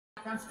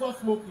can stop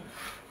smoking.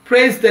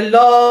 Praise the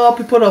Lord,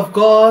 people of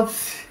God.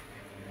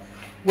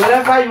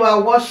 Wherever you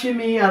are watching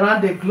me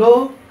around the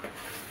globe,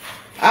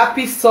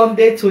 happy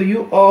Sunday to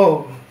you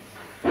all.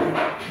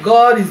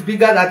 God is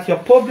bigger than your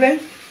problem.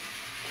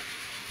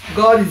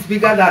 God is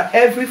bigger than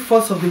every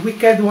force of the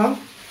wicked one.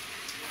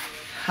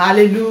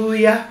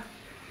 Hallelujah.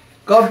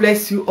 God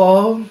bless you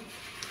all.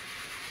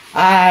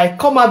 I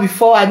come out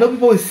before. I know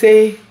people will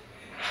say,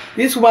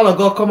 this woman of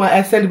God come out.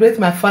 I celebrate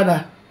my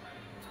father.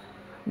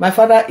 My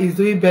father is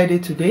doing birthday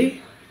today.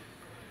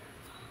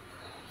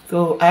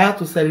 So I have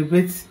to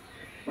celebrate.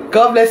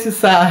 God bless you,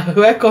 sir.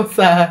 Welcome,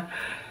 sir.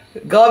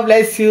 God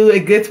bless you, a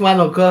great man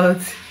of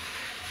God.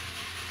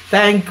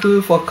 Thank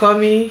you for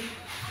coming.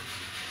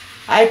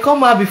 I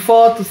come out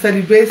before to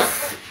celebrate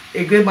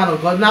a great man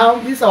of God. Now,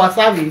 this is our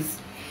service.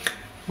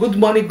 Good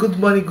morning, good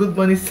morning, good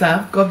morning,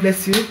 sir. God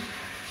bless you.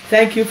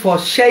 Thank you for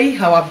sharing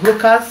our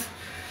broadcast.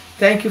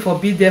 Thank you for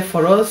being there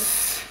for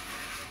us.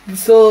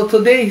 So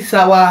today is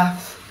our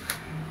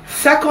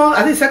second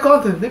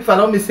if I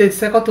don't mistake,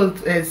 second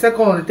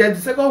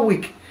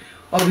week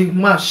of the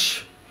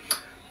March.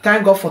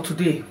 Thank God for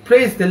today.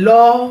 Praise the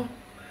Lord.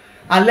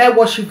 And let's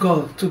worship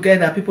God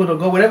together, people of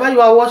God. Wherever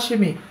you are watching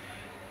me,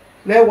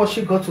 let's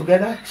worship God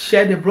together.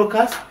 Share the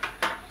broadcast.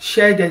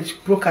 Share the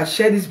broadcast.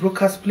 Share this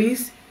broadcast,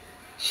 please.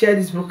 Share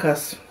this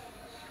broadcast.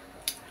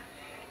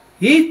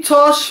 He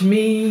touched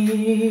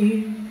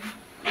me.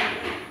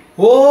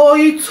 Oh,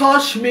 he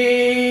touched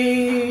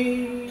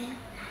me.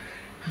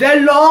 The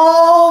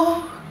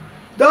Lord,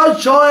 the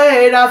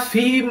joy that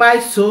fills my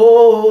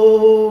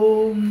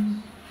soul.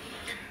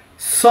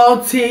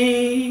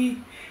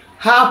 Something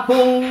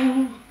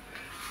happened.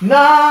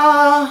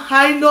 Now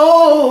I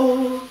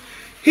know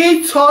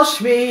he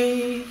touched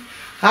me,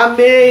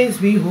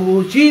 amazed me.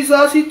 Oh,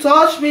 Jesus, he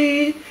touched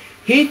me.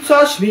 He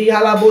touched me.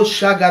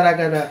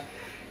 Alaboshagadagada.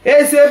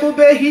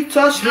 Ezebube, he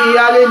touched me.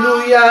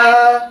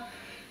 Hallelujah.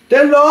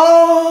 The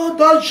Lord,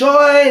 the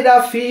joy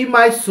that fills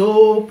my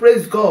soul.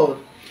 Praise God.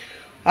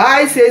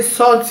 I say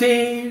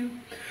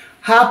something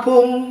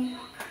happened.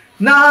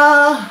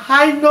 Now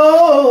I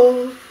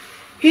know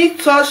he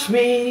touched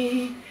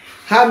me,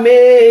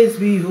 amazed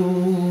me.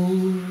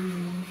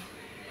 Oh,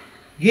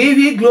 give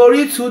it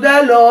glory to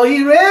the Lord.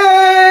 He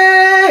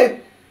reigns.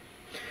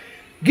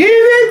 Give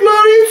it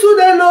glory to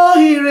the Lord.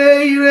 He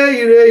reigns. He reigns.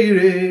 He reigns. He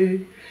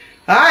reigns.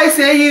 I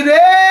say he reigns.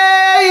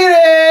 He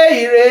reigns.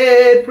 He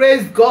reigns.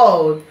 Praise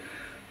God.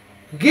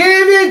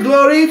 Give it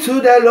glory to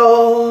the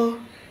Lord.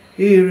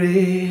 He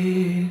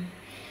reigns.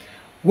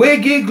 We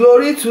give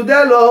glory to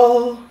the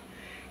Lord.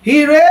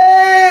 He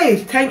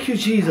reigns. Thank you,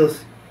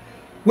 Jesus.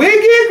 We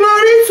give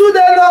glory to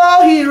the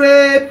Lord. He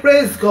reigns.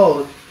 Praise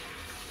God.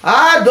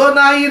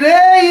 Adonai, He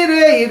reigns. He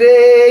reigns. He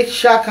reigns.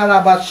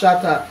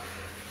 Shakarabashata.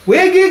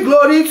 We give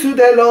glory to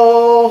the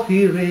Lord.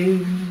 He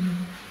reigns.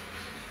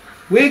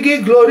 We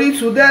give glory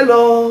to the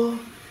Lord.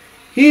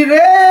 He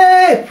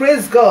reigns.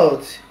 Praise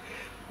God.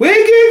 We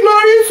give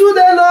glory to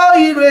the Lord.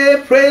 He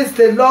reigns. Praise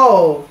the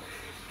Lord.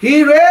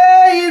 He reigns.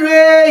 He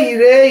reigns. He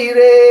reigns. He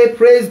reigns.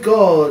 Praise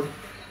God.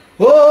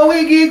 Oh,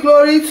 we give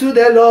glory to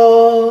the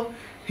Lord.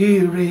 He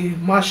reigns.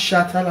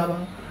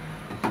 Mashatalaba.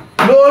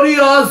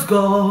 Glorious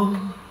God.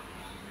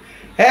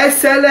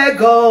 Excellent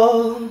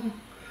God.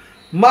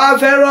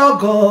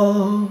 Marvelous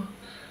God.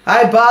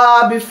 I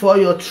bow before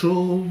your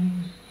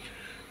throne.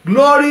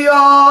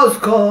 Glorious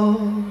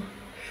God.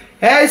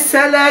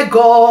 Excellent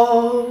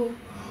God.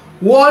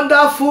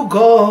 Wonderful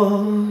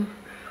God.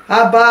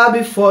 I bow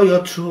before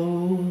your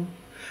throne.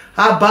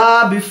 I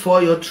bow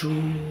before your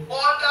throne.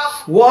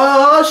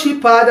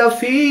 Worship at the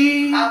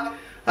feet.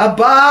 I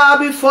bow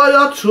before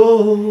your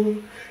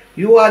throne.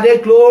 You are the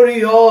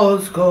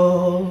glorious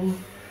God.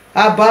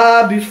 I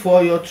bow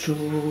before your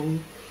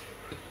throne.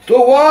 To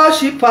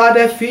worship at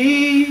the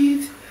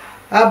feet.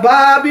 I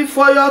bow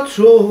before your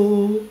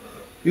throne.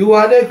 You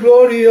are the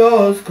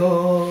glorious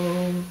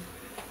God.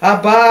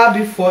 I bow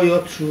before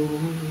your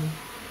throne.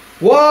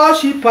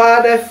 Worship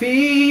at the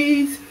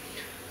feet.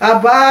 I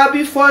bow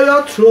before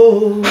your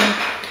throne.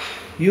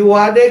 You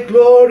are the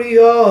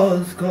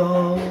glorious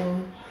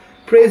God.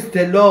 Praise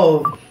the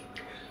Lord.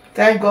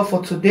 Thank God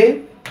for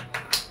today.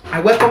 I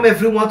welcome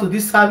everyone to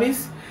this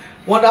service.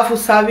 Wonderful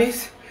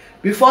service.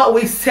 Before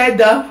we sit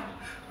down,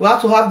 we have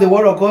to have the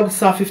word of God,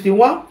 Psalm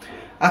 51.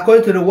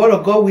 According to the word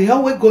of God, we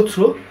always go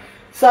through.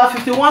 Psalm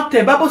 51,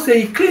 the Bible says,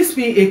 He cleans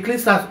me a clean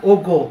heart, O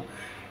God.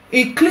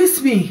 He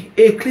cleans me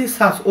a clean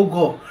heart, O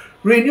God.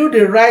 Renew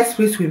the right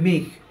spirit with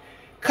me.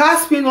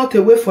 Cast me not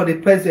away from the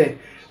present.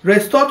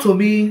 Restore to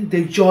me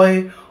the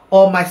joy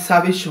of my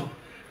salvation.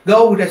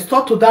 God will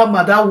restore to that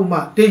man, that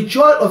woman, the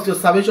joy of your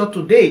salvation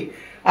today.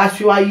 As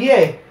you are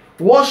here,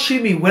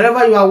 worship me,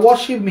 wherever you are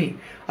worshiping me,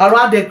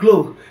 around the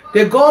globe.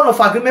 The God of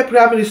Agreement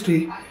Prayer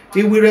Ministry,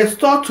 He will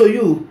restore to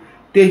you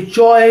the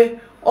joy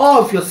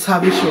of your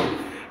salvation.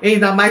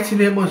 In the mighty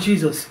name of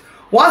Jesus.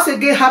 Once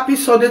again, happy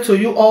Sunday to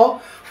you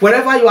all.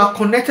 Wherever you are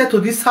connected to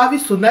this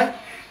service tonight,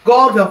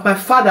 God of my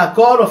father,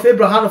 God of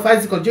Abraham, of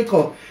Isaac, of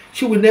Jacob,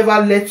 she will never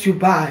let you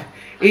by.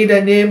 In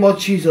the name of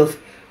Jesus.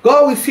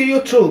 God will see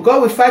you through.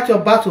 God will fight your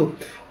battle.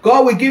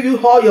 God will give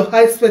you all your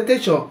high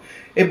expectation.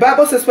 A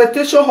Bible's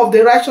expectation of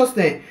the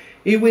righteousness,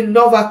 it will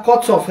never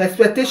cut off.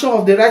 Expectation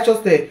of the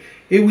righteousness,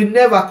 it will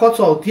never cut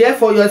off.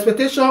 Therefore, your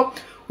expectation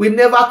will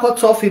never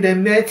cut off in the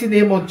mighty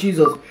name of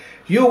Jesus.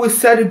 You will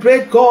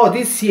celebrate God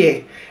this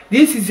year.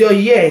 This is your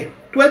year.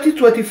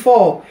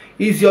 2024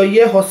 is your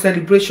year of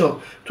celebration.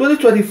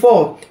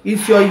 2024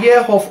 is your year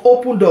of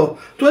open door.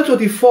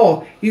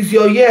 2024 is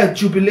your year of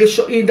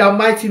jubilation in the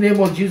mighty name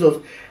of Jesus.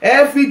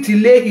 Every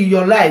delay in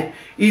your life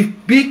is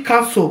be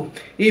cancelled.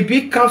 It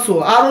be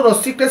cancelled. Arrow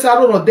of sickness,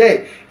 arrow of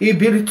death, it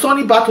be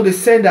returning back to the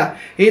sender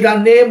in the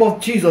name of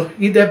Jesus,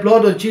 in the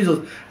blood of Jesus.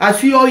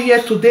 As you are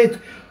here today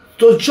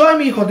to join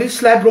me on this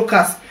live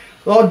broadcast,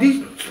 or this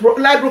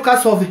live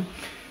broadcast of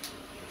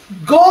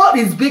God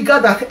is bigger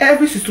than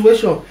every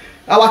situation.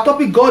 Our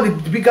topic, God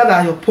is bigger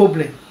than your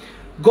problem.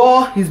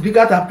 God is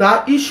bigger than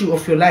that issue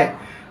of your life.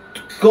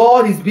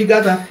 God is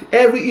bigger than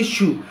every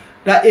issue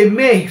that a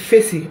man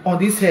facing on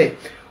this earth.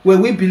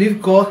 When we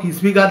believe God is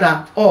bigger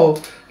than all,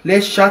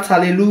 let's shout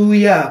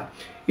hallelujah.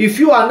 If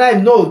you and I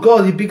know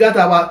God is bigger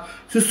than our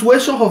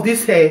situation of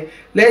this earth,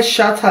 let's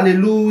shout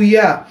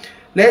hallelujah.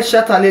 Let's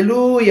shout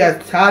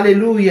hallelujah.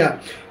 Hallelujah.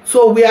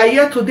 So we are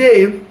here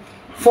today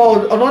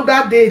for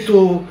another day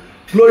to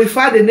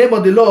glorify the name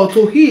of the Lord,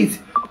 to eat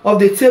of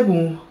the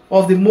table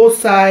of the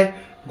Most High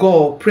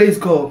God. Praise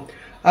God.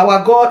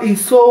 Our God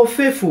is so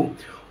faithful.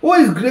 Who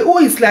is great? Who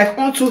is like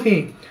unto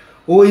him?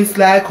 Who is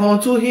like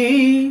unto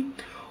him?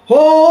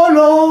 Oh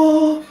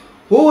Lord,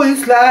 who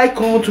is like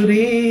unto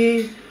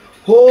thee?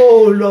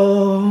 Oh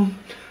Lord,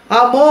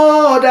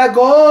 among the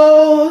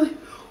God,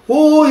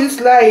 who is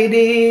like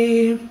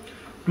thee?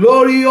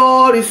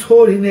 Glorious is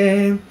holy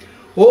name.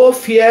 Oh,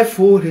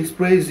 fearful his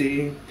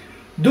praising.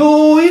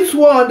 Do his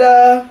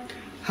wonder.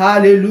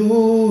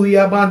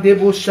 Hallelujah.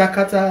 Mandebo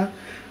shakata.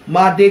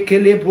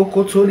 Madekele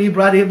brokotoli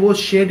bradebo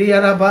shede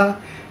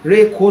araba.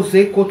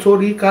 Rekoze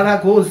kotori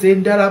karago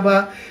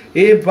zendaraba.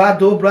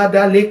 Ebado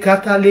brada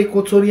lekata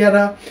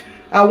lekotoriara.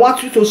 I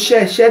want you to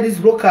share this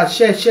broadcast.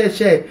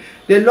 Share.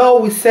 The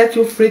Lord will set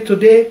you free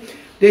today.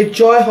 The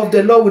joy of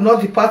the Lord will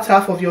not depart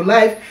out of your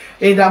life.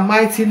 In the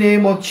mighty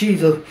name of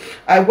Jesus.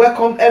 I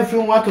welcome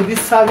everyone to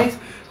this service.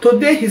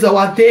 Today is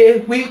our day.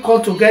 We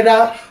come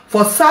together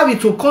for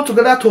service, to come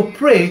together to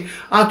pray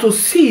and to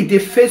see the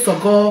face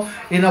of God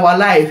in our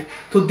life.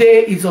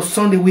 Today is a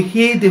Sunday. We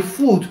eat the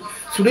food,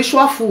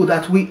 spiritual food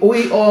that we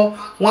all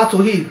want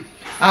to eat.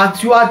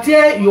 And you are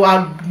there, you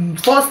are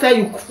first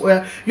time,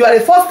 you are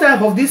the first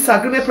time of this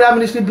Agreement Prayer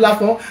Ministry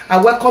platform. I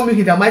welcome you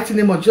in the mighty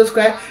name of Jesus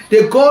Christ.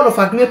 The God of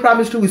Agreement Prayer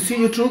Ministry will see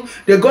you through.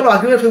 The God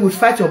of Agreement will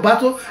fight your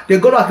battle. The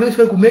God of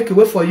Agreement will make a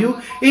way for you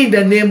in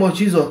the name of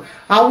Jesus.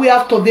 And we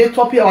have today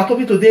our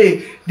topic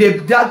today.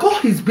 That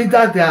God is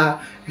bigger than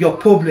your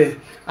problem.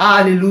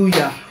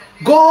 Hallelujah.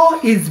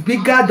 God is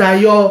bigger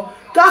than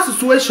that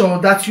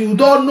situation that you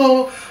don't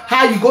know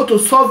how you go to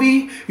solve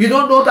it. You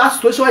don't know that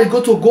situation where you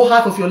go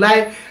out of your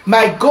life.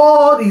 My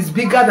God is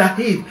bigger than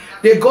it.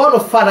 The God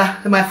of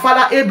my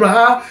father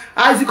Abraham,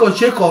 Isaac, or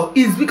Jacob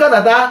is bigger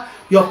than that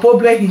your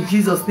problem in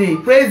Jesus'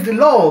 name. Praise the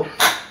Lord.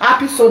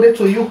 Happy Sunday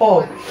to you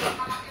all.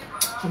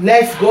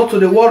 Let's go to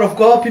the word of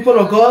God. People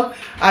of God,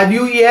 are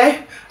you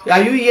here?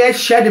 Are you here?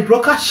 Share the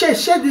broadcast.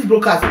 Share this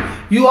broadcast.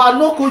 You are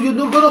not going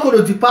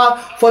to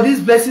depart for this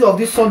blessing of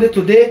this Sunday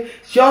today.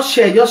 Just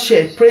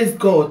share. Praise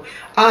God.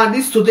 And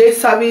this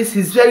today's service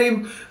is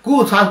very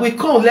good. As we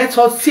come, let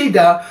us sit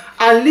down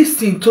and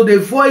listen to the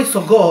voice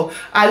of God.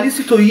 And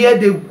listen to hear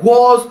the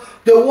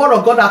word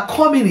of God are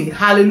coming in.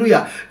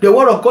 Hallelujah. The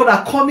word of God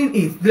are coming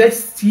in.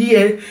 Let's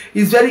hear.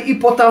 It's very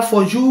important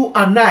for you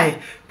and I.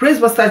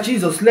 Praise Master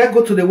Jesus. Let's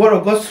go to the word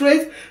of God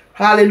straight.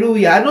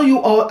 Hallelujah. I know you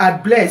all are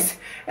blessed.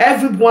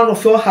 Every one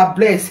of you are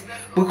blessed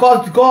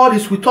because God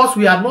is with us.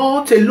 We are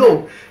not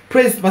alone.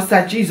 Praise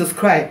Master Jesus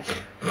Christ.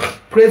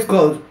 Praise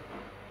God.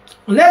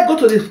 Let's go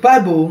to this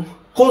Bible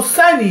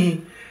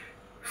concerning,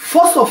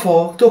 first of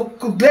all,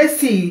 let's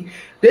see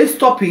this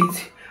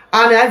topic.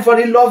 And I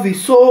very love it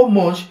so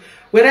much.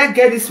 When I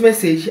get this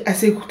message, I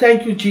say,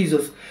 thank you,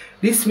 Jesus.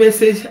 This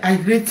message, I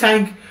really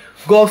thank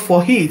God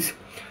for it.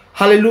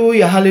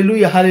 Hallelujah,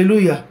 hallelujah,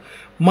 hallelujah.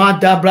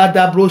 Mada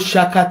brada bro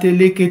shakate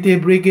lekete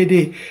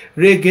bregede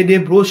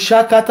regede bro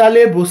shakata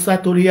le bro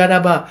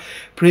satoriaraba.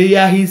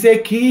 Prayer is a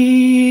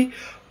key.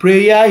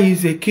 Prayer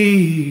is a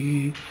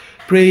key.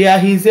 Prayer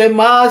is a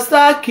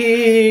master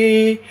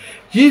key.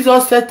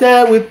 Jesus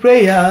started with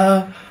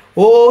prayer.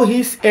 Oh,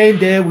 he's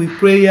ended with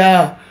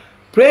prayer.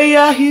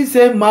 Prayer is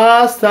a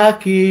master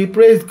key.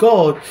 Praise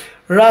God.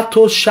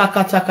 Rato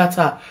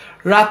shakatakata.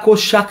 Rako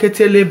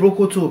shakete le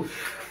brokoto.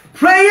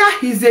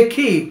 Prayer is a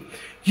key.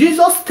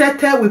 Jesus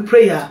started with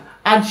prayer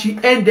and she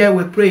ended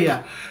with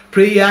prayer.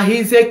 Prayer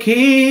is a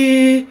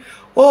key.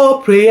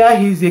 Oh,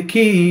 prayer is a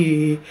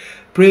key.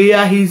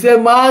 Prayer is a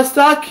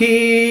master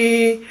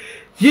key.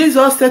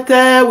 Jesus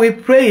started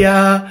with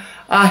prayer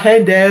and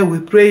ended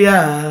with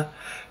prayer.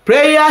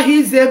 Prayer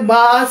is a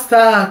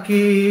master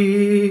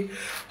key.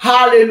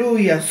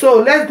 Hallelujah. So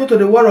let's go to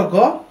the word of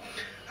God.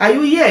 Are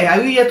you here?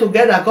 Are you here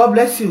together? God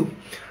bless you.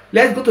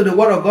 Let's go to the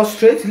word of God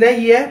straight. Let's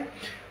hear.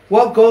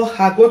 what God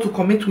has going to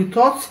commit with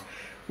us,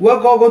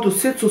 what God going to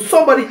say to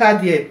somebody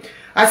out there.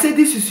 I say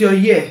this is your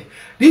year.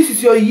 This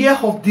is your year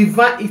of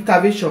divine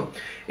intervention.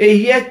 A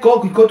year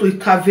God will go to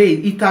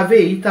intervene in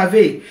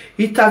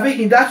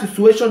that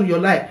situation in your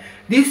life.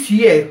 This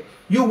year,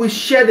 you will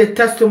share the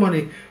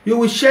testimony. You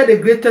will share the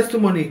great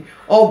testimony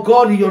of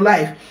God in your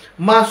life.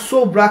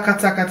 Maso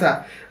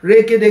brakatakata.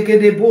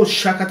 Regedegedebo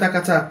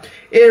shakatakata.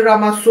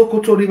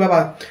 Eramasokoto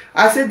ribaba.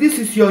 I say this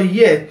is your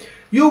year.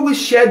 You will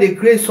share the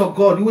grace of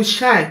God. You will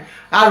shine.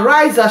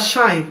 Arise and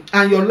shine,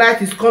 and your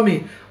light is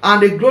coming,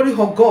 and the glory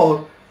of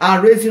God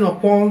are raising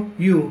upon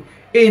you.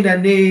 In the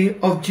name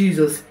of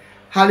Jesus.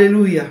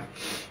 Hallelujah.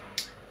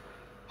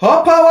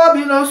 All power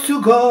belongs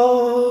to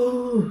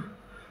God.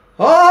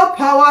 All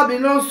power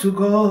belongs to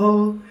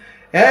God.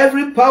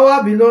 Every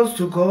power belongs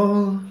to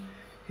God.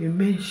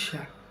 Amen.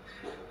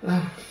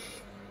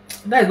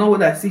 That is not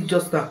what I see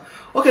just now.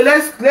 Okay,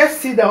 let's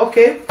see that.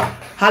 Okay.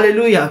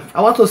 Hallelujah.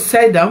 I want to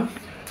say them.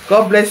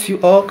 God bless you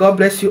all. God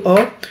bless you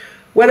all.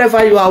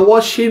 Wherever you are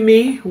watching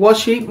me,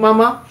 watching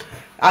Mama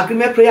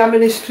Agreement Prayer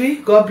Ministry,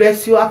 God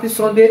bless you. Happy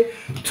Sunday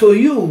to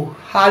you.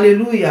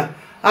 Hallelujah.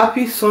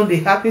 Happy Sunday.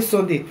 Happy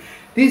Sunday.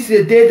 This is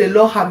the day the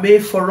Lord has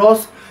made for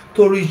us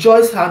to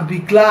rejoice and be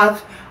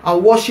glad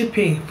and worship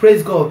Him.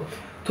 Praise God.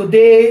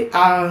 Today,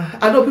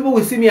 I know people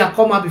will see me and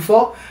come out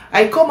before.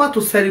 I come out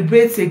to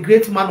celebrate a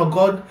great man of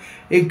God.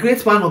 A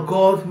great man of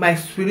God, my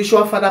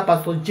spiritual father,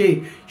 Pastor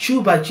J.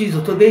 Chuba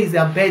Jesus. Today is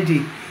their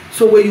birthday.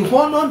 So when you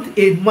honor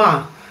a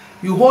man,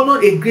 you honor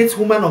a great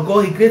woman of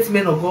God, a great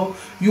man of God,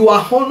 you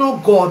are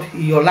honor God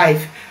in your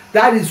life.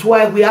 That is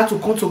why we have to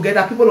come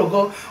together. People of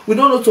God, we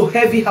don't know to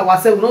heavy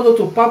ourselves, we don't know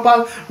to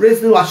pamper,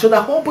 raise our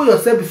shoulder. Humble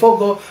yourself before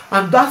God,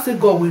 and that's it.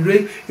 God will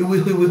raise, He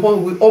will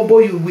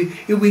humble you,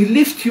 He will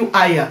lift you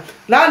higher.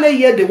 Now let's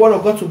hear the word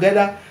of God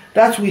together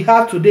that we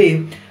have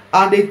today.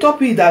 And the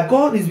topic that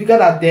God is bigger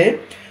than them.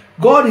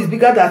 God is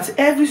bigger than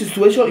every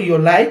situation in your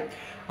life.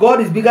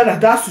 God is bigger than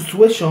that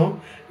situation.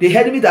 The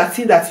enemy that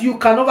thinks that you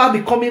can never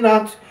be coming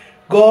out,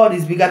 God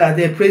is bigger than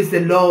them. Praise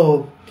the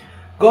Lord.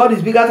 God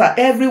is bigger than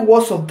every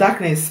works of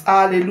darkness.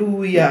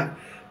 Hallelujah.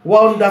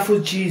 Wonderful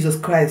Jesus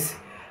Christ.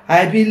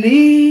 I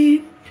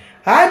believe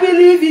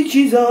in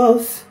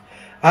Jesus.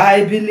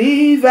 I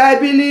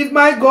believe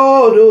my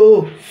God.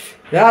 Oh,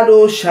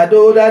 Rado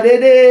shadow da de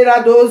de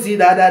rado zi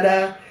da da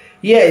da.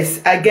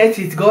 Yes, I get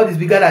it. God is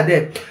bigger than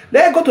them.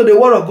 Let's go to the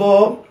word of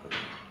God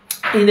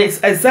in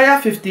Isaiah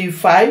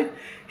 55,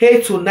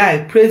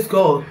 8-9. Praise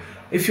God.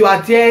 If you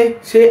are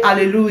there, say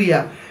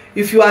hallelujah.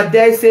 If you are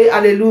there, say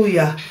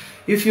hallelujah.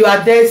 If you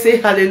are there, say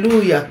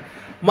hallelujah.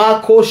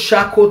 Marco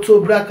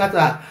Shakoto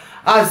Brakata.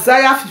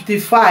 Isaiah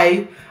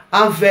 55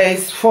 and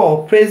verse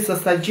 4. Praise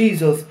Sister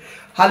Jesus.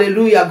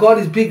 Hallelujah. God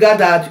is bigger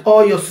than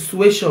all your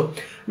situation.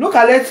 Look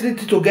at, let's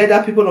read it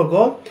together, people of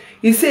God.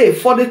 He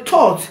says, for the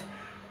thoughts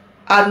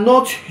are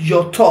not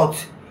your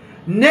thoughts,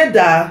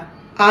 neither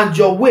and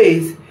your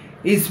ways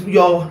is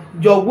your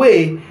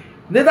way,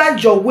 neither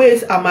your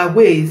ways are my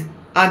ways,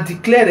 and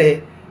declare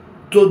it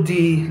to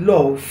the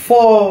Lord.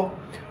 For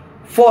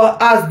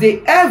as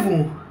the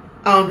heaven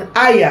and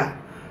higher,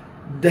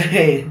 the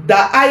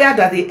higher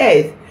than the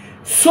earth,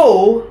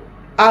 so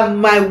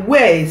and my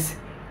ways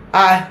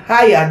are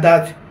higher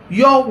than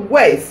your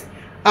ways,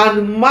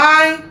 and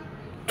my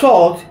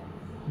thought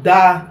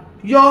than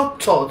your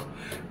thought.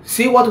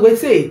 See what we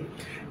say?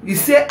 He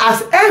say,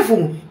 as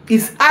heaven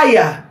is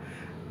higher.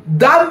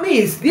 That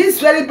means this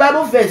very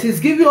Bible verse is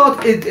giving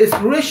us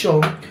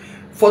inspiration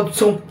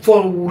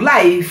for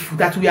life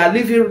that we are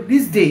living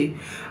this day.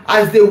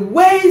 As the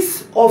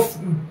ways of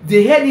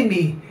the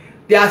enemy,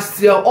 they are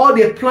still all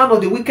the plan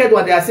of the wicked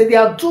one. They are saying they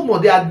are too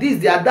much, they are this,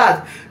 they are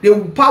that.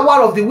 The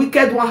power of the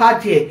wicked one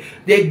had here.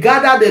 They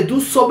gather, they do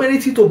so many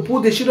things to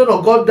put the children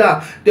of God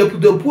down. They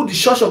put the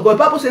church of God. The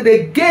Bible says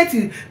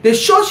the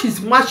church is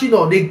marching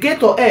on, the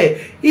gate of hell.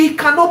 He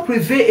cannot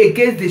prevail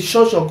against the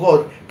church of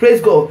God. Praise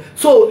God.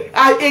 So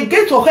a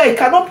gate of hell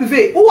cannot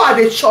prevail. Who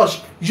are the church?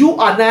 You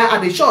and I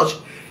are the church.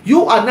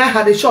 You and I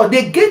had a shot.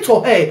 The gate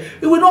of hell,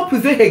 it will not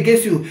prevail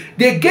against you.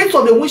 The gate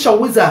of the witch and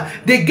wizard,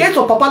 the gate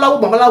of Papalawo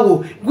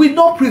Mamalawo will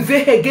not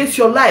prevail against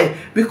your life,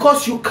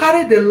 because you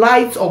carry the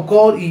light of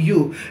God in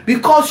you,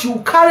 because you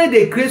carry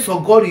the grace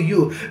of God in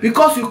you,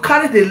 because you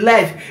carry the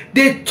life.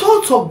 The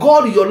thought of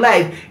God in your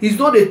life is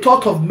not the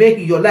thought of men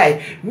in your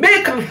life.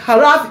 Men can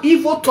have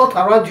evil thought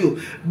around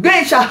you.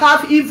 Men shall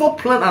have evil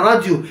plan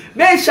around you.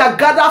 Men shall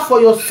gather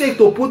for your sake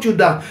to put you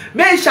down.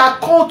 Men shall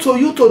come to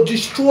you to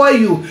destroy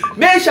you.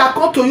 Men shall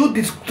come to you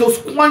to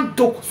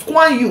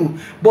scorn you,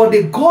 but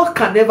the God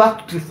can never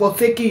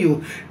forsake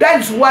you. That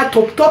is why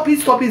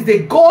topic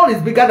the God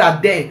is bigger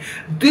than them.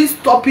 This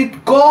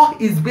topic, God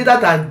is bigger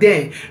than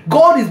them.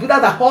 God is bigger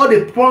than all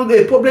the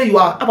problem you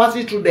are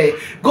passing through there.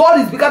 God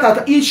is bigger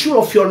than the issue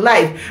of your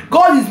life.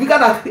 God is bigger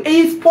than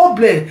any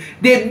problem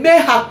they may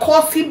have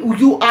caused him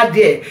you are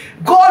there.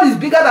 God is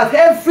bigger than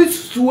every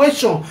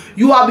situation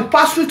you have been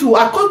passing through.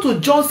 According to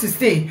John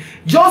 16,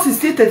 John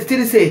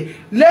 16:33 say,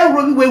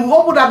 when we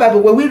open that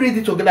Bible, when we read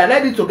it together,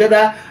 read it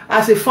together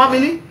as a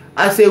family,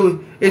 as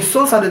a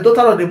sons and a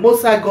daughter of the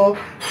Most High God.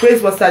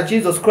 Praise Master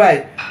Jesus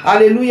Christ.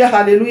 Hallelujah,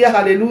 hallelujah,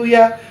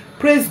 hallelujah.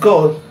 Praise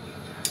God.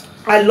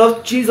 I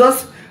love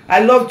Jesus. I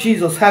love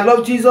Jesus. I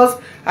love Jesus.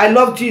 I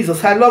love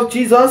Jesus. I love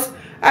Jesus.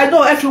 I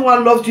know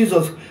everyone loves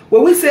Jesus.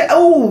 When we say,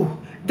 oh,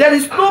 there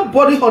is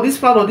nobody on this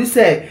planet, on this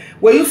earth,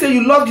 when you say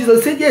you love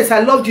Jesus, say, yes, I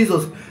love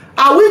Jesus.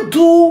 Are we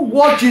do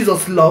what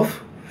Jesus loves?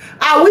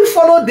 Are we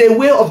follow the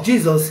way of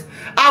Jesus?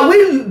 Are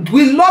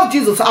we love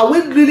Jesus? Are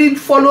we really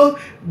follow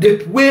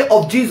the way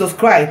of Jesus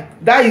Christ?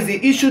 That is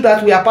the issue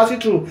that we are passing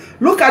through.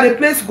 Look at the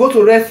place go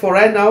to rest for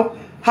right now.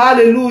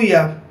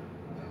 Hallelujah.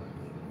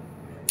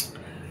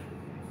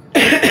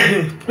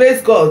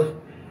 Praise God.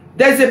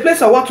 There is a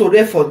place I want to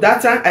read for.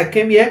 That time I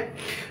came here,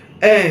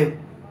 the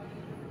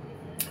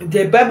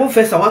Bible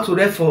verse I want to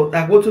read for.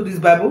 I go to this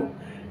Bible.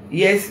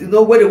 Yes, you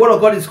know where the word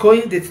of God is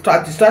going. The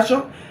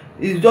distraction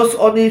is just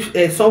only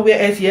somewhere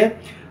else here.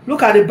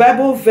 Look at the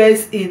Bible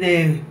verse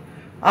in.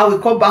 I will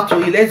come back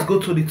to it. Let's go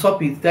to the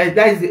topic. That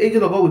is the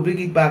angel of God will bring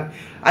it back.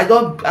 I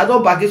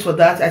don't baggage for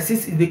that. I see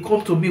they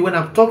come to me when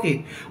I'm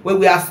talking. When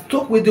we are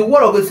stuck with the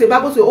word of God, say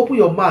Bible say open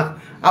your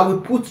mouth. I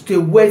will put the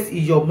words in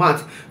your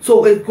mouth.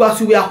 So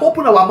as we are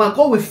opening our mouth,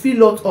 God will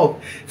fill us up.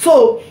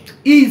 So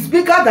He is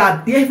bigger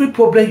than every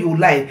problem you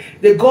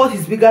like. The God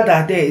is bigger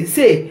than there. He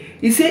say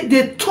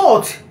the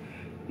thought.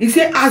 He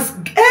say as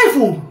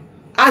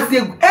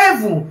the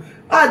heaven.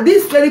 And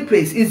this very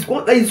place is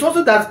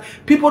something that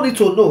people need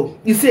to know.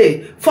 He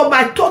say, for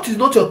my thought is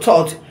not your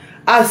thought.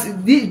 As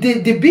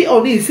the be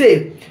on it,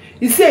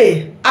 he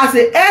say, as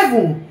the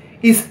heaven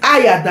is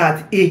higher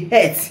than a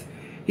earth.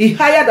 He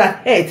higher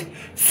than earth.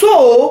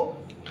 So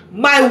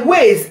my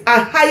ways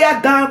are higher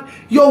than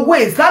your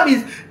ways. That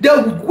means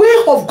the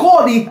way of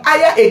God is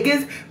higher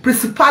against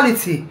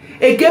principality.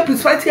 Against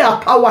principality and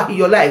power in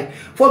your life.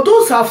 For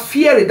those who are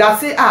fearing that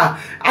say, I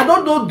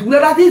don't know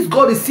whether this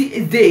God is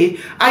still there.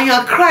 I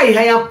am crying,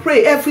 I am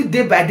praying every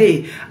day by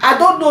day. I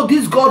don't know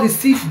this God is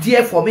still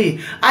there for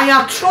me. I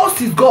am trust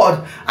His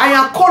God. I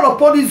am call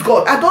upon His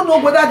God. I don't know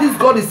whether this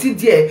God is still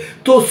there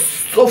to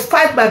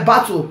fight my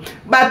battle.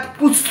 My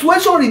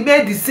situation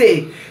remains the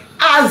same.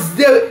 As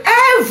the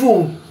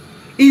heaven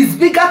is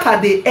bigger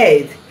than the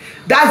earth.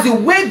 That's the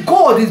way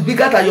God is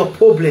bigger than your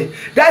problem.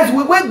 That is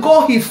the way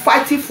God is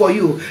fighting for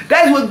you.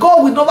 That is where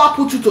God will never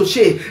put you to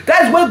shame.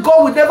 That is where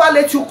God will never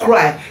let you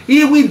cry.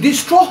 He will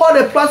destroy all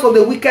the plans of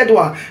the wicked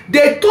one.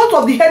 The thought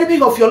of the enemy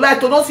of your life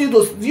to not see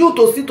you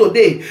to see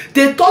today.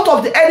 The thought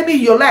of the enemy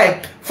in your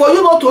life for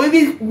you not to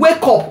even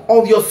wake up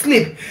of your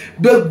sleep.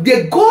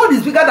 The God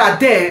is bigger than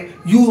there.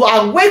 You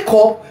are wake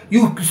up.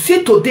 You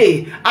see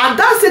today, and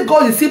that's it.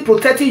 God is still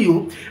protecting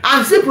you,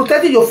 and still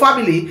protecting your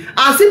family,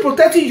 and still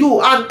protecting you,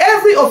 and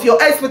every of your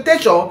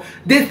expectation.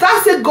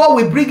 That's it. God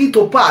will bring it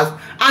to pass,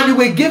 and He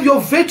will give you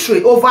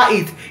victory over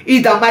it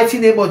in the mighty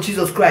name of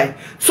Jesus Christ.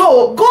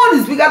 So God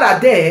is bigger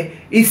than there.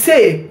 He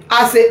say,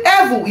 as the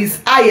heaven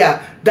is higher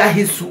than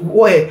His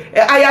word,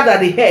 higher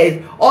than the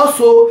head.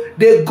 Also,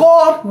 the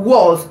God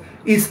was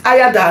is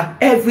higher than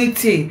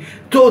everything.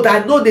 So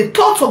that know the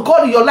thoughts of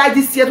God in your life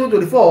this year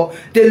 2024,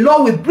 the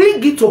Lord will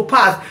bring it to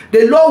pass.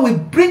 The Lord will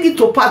bring it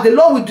to pass. The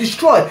Lord will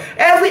destroy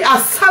every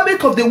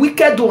assignment of the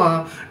wicked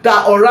one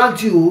that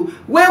around you.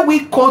 When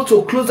we come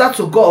to closer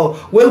to God,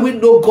 when we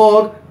know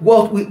God,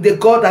 the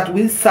God that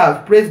we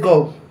serve. Praise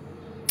God.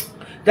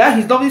 That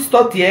is not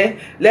stopped here.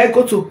 Let's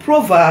go to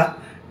Proverbs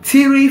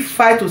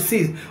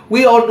 3:5-6.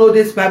 We all know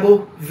this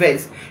Bible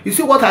verse. You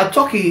see what I'm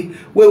talking?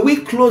 When we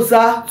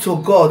closer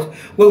to God,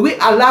 when we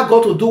allow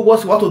God to do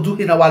what we want to do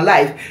in our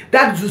life,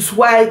 that is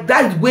why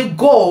God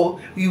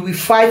will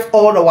fight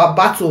all our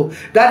battle.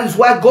 That is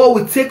why God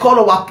will take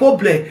all our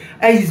problem,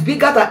 and He's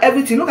bigger than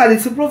everything. Look at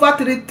this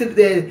Proverbs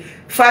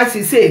 3:5.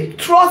 He says,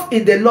 trust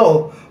in the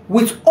Lord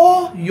with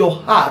all your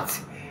heart.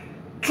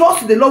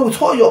 Trust in the Lord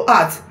with all your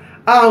heart,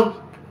 and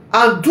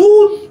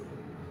do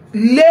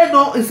lean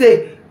on. He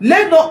say,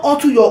 lean not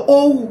unto your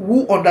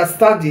own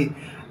understanding,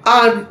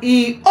 and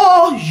in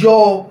all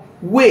your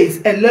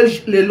ways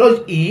acknowledge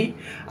Him,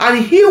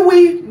 and He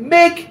will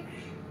make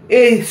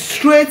a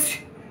straight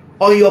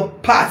on your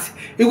path.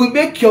 He will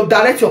make your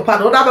direct your path.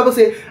 Another Bible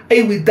say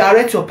He will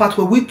direct your path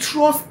when we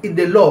trust in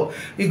the Lord.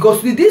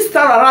 Because with this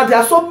time around, there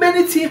are so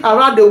many things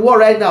around the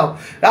world right now.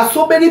 There are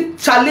so many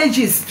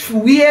challenges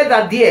here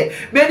and there.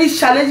 Many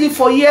challenges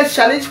for years,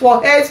 challenge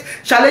for health,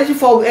 challenging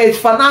for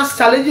finance,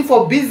 challenging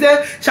for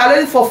business,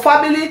 challenging for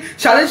family,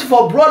 challenging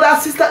for brother,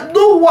 sister.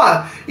 No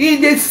one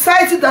in the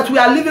society that we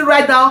are living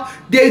right now,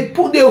 they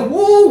put the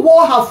whole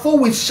world are full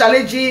with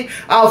challenging,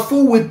 are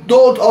full with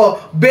those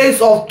or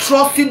based of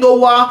trusting no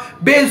one,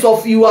 based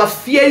of you are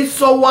fearing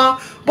someone.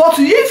 But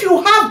if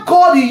you have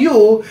God in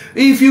you,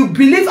 if you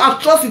believe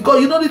and trust in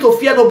God, you don't need to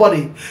fear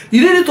nobody.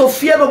 You don't need to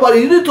fear nobody.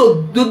 You need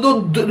to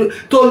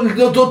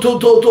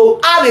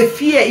have a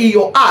fear in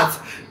your heart.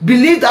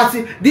 Believe that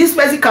this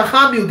person can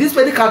harm you, this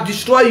person can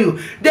destroy you.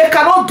 They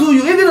cannot do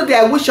you, even though they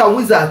are witch and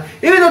wizard,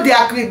 even though they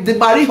are the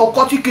marine or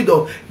cultic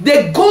kingdom.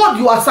 The God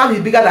you are serving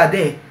is bigger than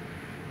them.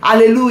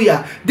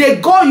 Hallelujah. The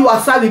God you are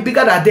serving is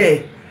bigger than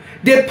them.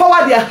 The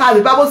power they have,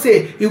 the Bible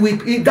says,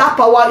 that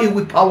power it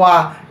will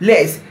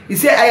powerless. He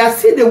said, I have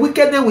seen the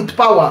wickedness with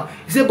power.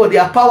 He said, but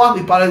their power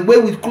will power way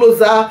with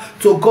closer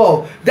to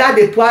God. That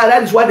is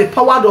why the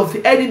power of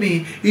the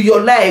enemy in your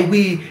life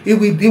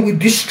it will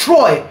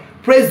destroy.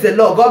 Praise the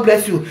Lord. God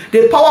bless you.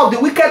 The power of the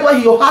wicked one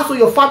in your house or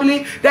your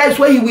family, that is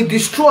where he will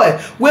destroy.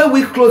 When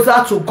we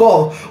closer to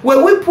God.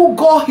 When we put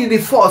God in the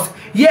first,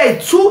 yeah,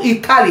 too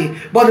Italy.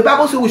 But the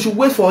Bible says we should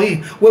wait for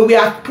him. When we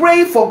are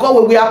praying for God,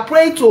 when we are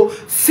praying to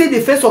see the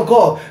face of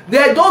God,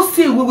 they don't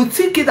see, we will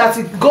think it that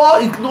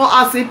God is not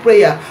answering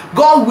prayer.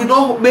 God will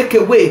not make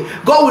a way.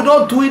 God will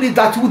not do it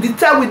that the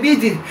time we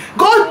need it.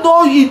 God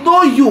knows, he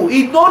knows you.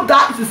 He knows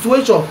that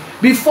situation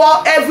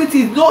before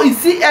everything. No, he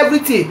see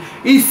everything.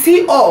 He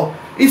see all.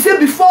 He said,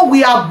 before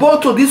we are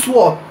born to this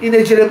world, in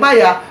a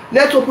Jeremiah,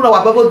 let's open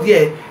our Bible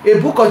there. A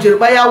book of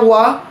Jeremiah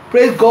 1.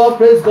 Praise God,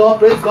 praise God,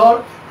 praise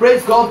God,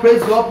 praise God,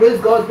 praise God, praise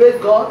God, praise God,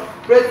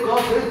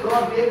 praise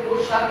God, praise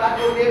God.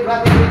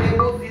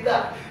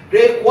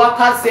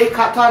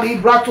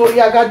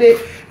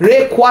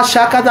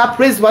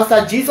 Praise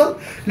Master Jesus.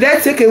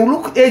 Let's take a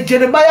look at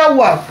Jeremiah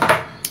 1.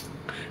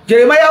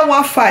 Jeremiah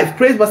 1:5.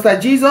 Praise Master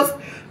Jesus.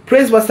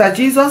 Praise Master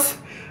Jesus.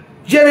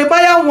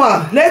 Jeremiah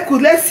 1.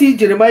 Let's see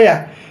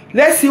Jeremiah.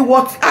 Let's see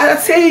what I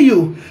tell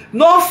you.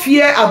 No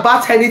fear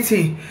about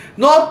anything.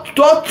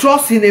 Don't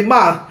trust in a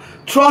man.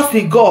 Trust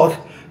in God.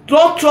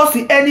 Don't trust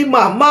in any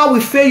man. Man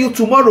will fail you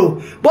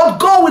tomorrow. But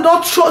God will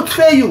not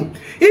fail you.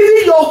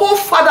 Even your whole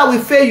father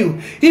will fail you.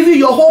 Even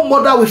your whole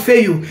mother will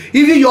fail you.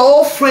 Even your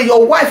whole friend,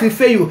 your wife will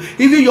fail you.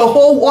 Even your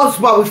whole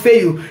husband will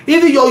fail you.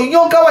 Even your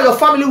younger one, your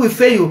family will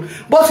fail you.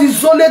 But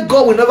it's only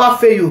God will never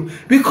fail you.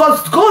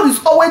 Because God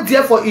is always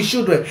there for his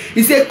children.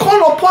 He said,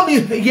 call upon me,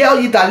 hear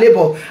ye that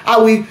labor. I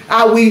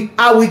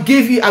will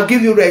give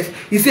you rest.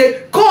 He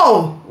said,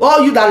 call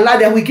all you that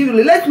lie, I will give you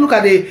rest. Let's look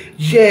at the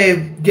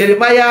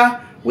Jeremiah.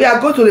 We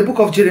are going to the book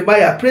of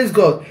Jeremiah. Praise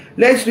God.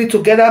 Let's read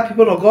together,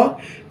 people of God.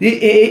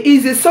 It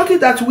is something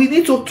that we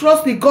need to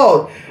trust in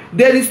God.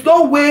 There is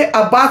no way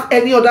about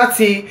any other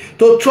thing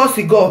to trust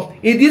in God.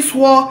 In this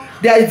world,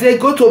 there is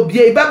going to be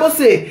a Bible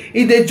say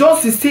in the John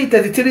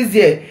 16:33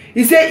 there.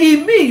 He said,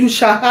 in me you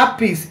shall have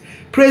peace.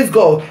 Praise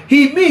God.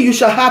 In me you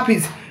shall have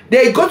peace.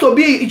 There is going to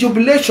be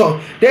jubilation.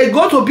 There is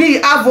going to be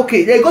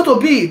advocate. There is going to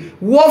be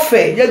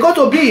warfare. There is going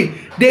to be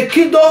the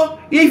kingdom,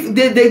 if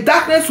the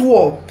darkness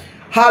war.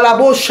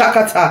 Halabo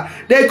Shakata.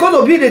 There is going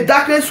to be the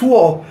darkness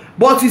war.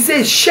 But he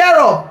says, share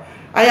up.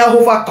 I have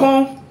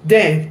overcome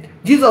them.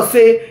 Jesus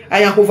said, I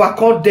have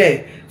overcome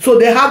them. So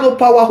they have no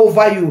power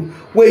over you.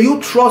 When you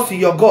trust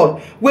in your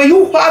God, when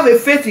you have a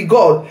faith in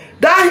God,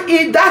 that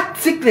in that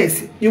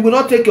sickness, you will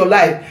not take your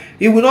life.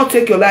 It will not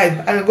take your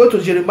life. I am going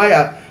to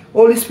Jeremiah.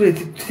 Holy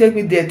Spirit, take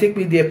me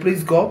there,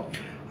 please God.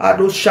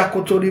 Ado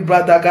shakotori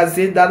brada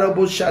gazenda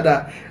robo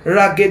shada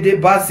ragede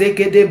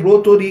bazekede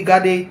brotori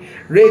gade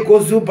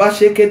regozu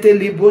bashekete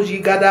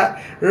liboji gada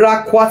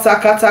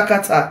rakwata kata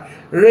kata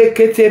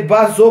rekete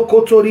bazo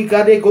kotori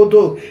gade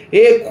godo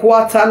e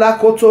kwata la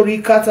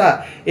kotori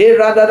kata e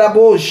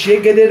radadabo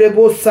shegede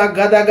rebo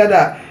sagada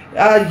gada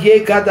ye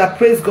gada.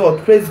 Praise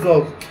God, praise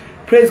God,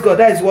 praise God.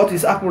 That is what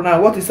is happening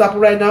now. What is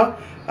happening right now?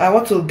 I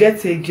want to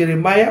get a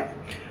Jeremiah,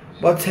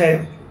 but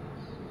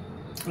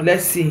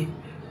let's see.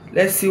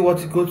 Let's see what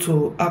is going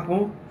to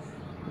happen,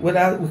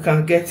 whether we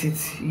can get it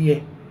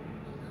here.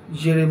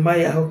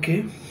 Jeremiah,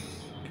 okay.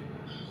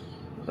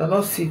 I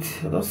don't see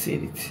it. I don't see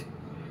it.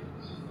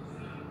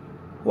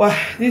 Well,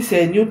 this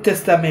is a New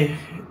Testament.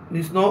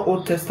 It's not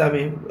Old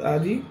Testament,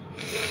 Adi.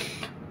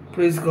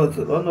 Praise God.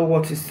 I don't know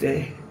what is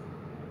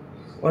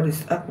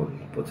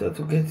happening, but I have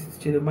to get it.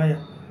 Jeremiah.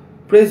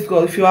 Praise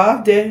God. If you are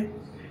out there,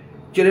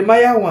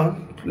 Jeremiah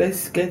 1.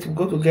 Let's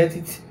go to get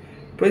it.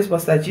 Praise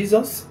Master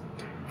Jesus.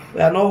 We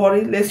are not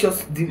worried. Let's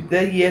just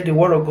hear the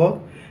word of God.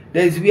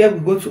 There is where we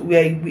go to,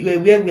 where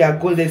we are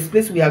going. There's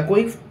place we are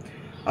going.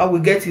 And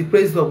we get it.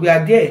 Praise God. We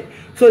are there.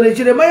 So the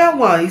Jeremiah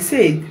 1, he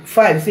said,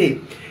 5,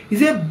 he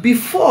said,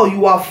 before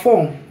you are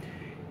formed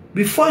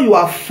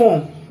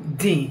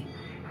thee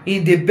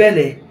in the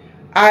belly,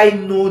 I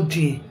know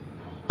thee.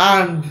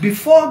 And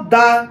before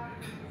thou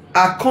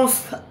art come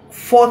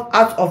forth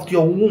out of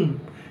your womb,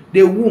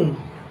 the womb,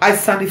 I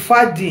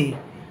sanctified thee,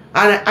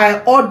 and I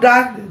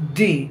ordered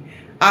thee.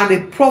 And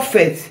a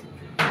prophet,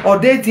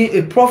 ordained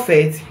a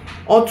prophet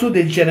unto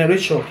the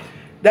generation.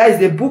 That is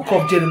the book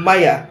of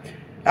Jeremiah.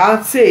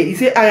 And he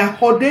said, I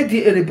have ordained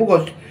thee in the book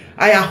of,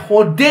 I have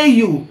ordained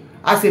you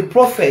as a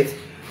prophet.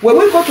 When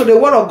we go to the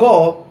word of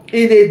God,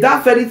 in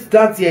that very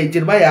here in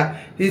Jeremiah,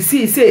 he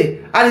say,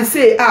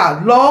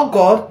 Lord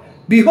God,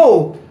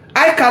 behold,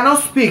 I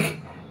cannot speak,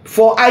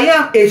 for I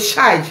am a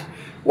child.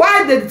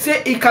 Why did it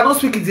say he cannot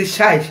speak is a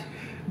child?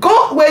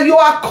 God, when you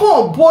are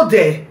called both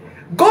there,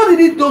 God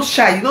didn't know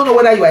child. You don't know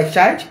whether you are a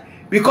child.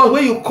 Because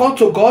when you come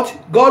to God,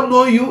 God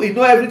knows you. He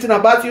knows everything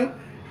about you.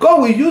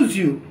 God will use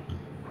you.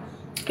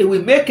 He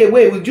will make a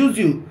way. He will use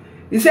you.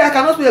 He said, I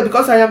cannot speak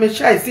because I am a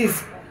child.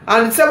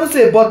 And the 7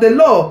 says, but the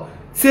Lord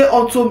say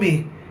unto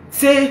me,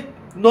 say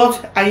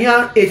not, I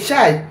am a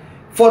child.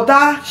 For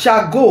thou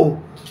shalt go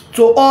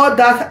to all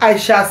that I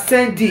shall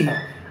send thee,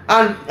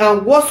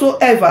 and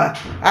whatsoever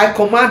I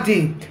command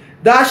thee,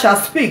 thou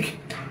shalt speak.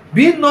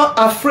 Be not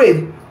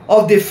afraid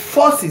of the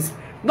forces.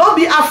 Not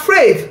be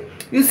afraid.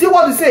 You see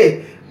what he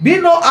say? Be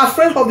not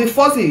afraid of the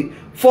forces,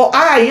 for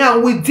I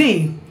am with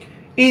thee.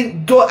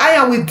 I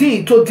am with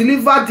thee to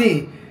deliver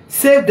thee.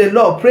 Save the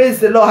Lord. Praise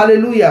the Lord.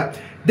 Hallelujah.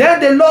 Then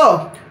the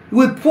Lord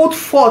will put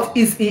forth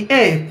his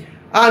hand,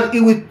 and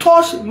it will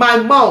touch my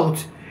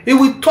mouth. It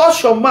will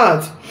touch your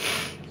mouth.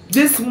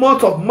 This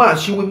month of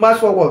March, you will march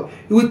forward.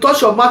 It will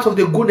touch your mouth of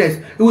the goodness.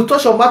 It will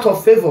touch your mouth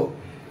of favor.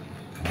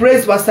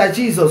 Praise Master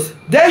Jesus.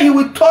 Then he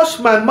will touch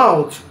my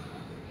mouth.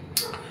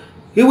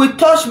 He will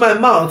touch my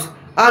mouth.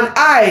 And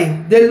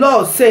I, the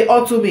Lord, say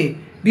unto me,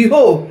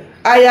 behold,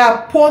 I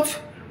have put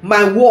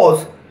my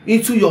words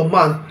into your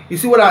mouth. You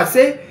see what I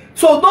say?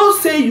 So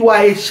don't say you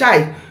are a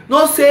child.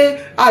 Don't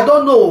say, I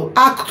don't know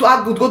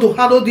how to go to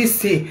handle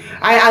this thing.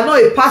 I know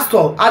a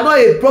pastor. I know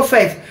a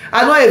prophet.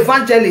 I know an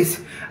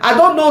evangelist. I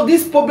don't know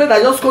this problem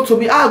that just come to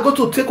me. I go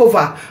to take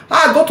over.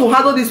 I go to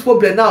handle this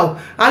problem now.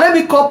 And let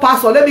me call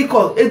pastor. Let me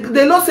call.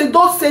 The Lord said,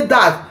 don't say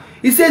that.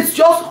 He says,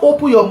 just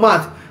open your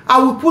mouth.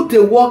 I will put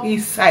the word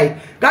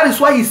inside. That is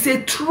why he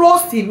said,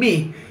 trust in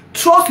me.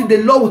 Trust in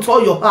the Lord with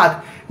all your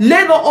heart.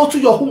 Lean not unto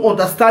your own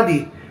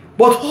understanding,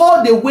 but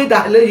all the way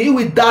that he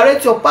will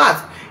direct your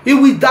path. He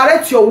will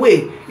direct your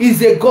way.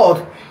 He's a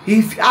God.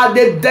 If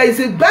there is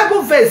a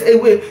Bible verse,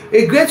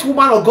 a great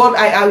woman of God,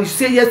 I will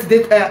say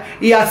yesterday,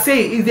 he has said,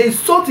 is there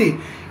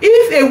something.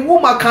 If a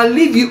woman can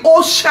leave the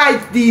old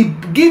child, the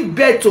give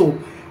birth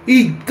to,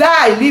 he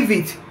die, leave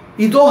it.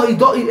 He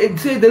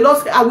say the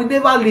Lord say, I will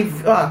never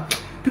leave.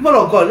 People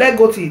of God, let's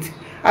go to it.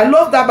 I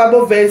love that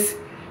Bible verse.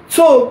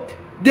 So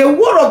the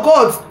word of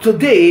God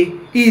today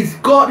is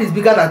God is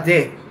bigger than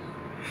them.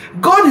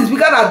 God is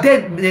bigger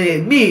than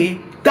them,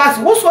 me.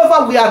 That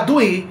whatsoever we are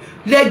doing,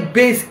 let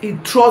base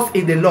in trust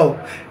in the Lord.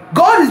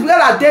 God is bigger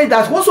than them.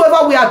 That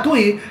whatsoever we are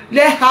doing,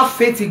 let have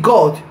faith in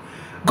God.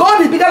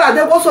 God is bigger than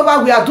them.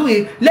 Whatsoever we are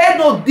doing, let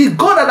know the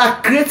God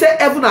that created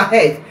heaven and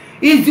earth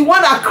is the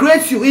one that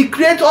creates you. He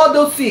creates all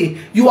those things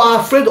you are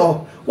afraid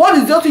of. What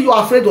is the other thing you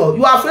are afraid of?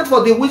 You are afraid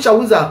for the witch and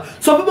wizard.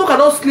 Some people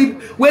cannot sleep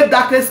when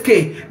darkness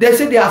came. They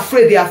say they are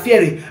afraid, they are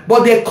fearing.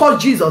 But they call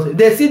Jesus.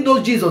 They still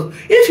know Jesus.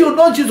 If you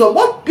know Jesus,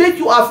 what makes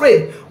you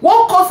afraid?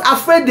 What causes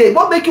afraid day?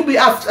 What makes you be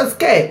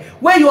scared?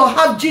 When you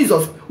have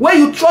Jesus, when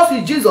you trust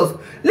in Jesus,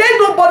 let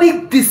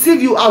nobody deceive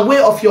you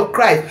away of your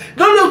Christ.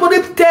 Don't let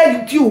nobody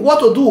tell you what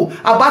to do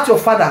about your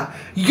Father.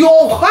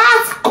 Your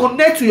heart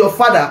connect to your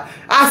Father.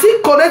 As he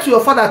connects to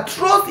your Father,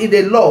 trust in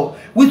the Lord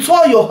with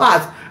all your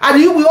heart. And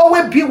he will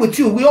always be with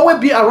you. He will always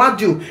be around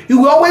you. He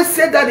will always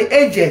say that the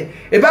angel.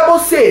 The Bible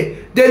says,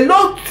 the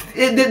Lord,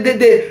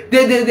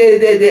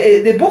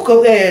 the book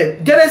of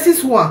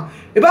Genesis 1.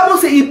 The Bible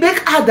says he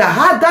make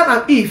Adam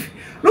and Eve.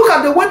 Look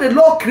at the way the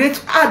Lord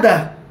creates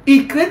Adam.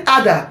 He creates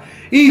Adam.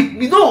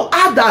 You know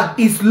Adam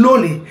is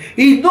lonely.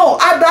 He know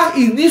Adam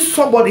he needs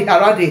somebody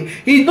around him.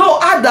 He know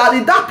Adam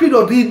in that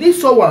period he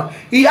needs someone.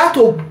 He had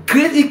to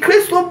create. He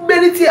creates so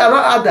many things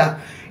around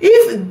Adam.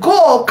 If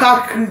God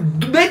can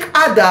make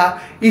Adam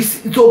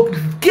is to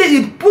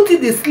get put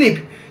in the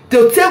sleep,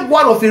 to take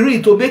one of the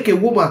ring to make a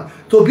woman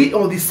to be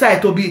on the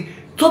side, to be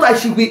so that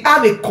she will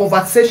have a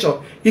conversation.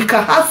 He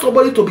can have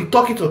somebody to be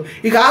talking to.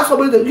 He can have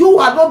somebody that you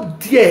are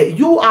not there.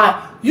 You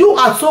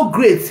are so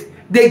great.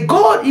 The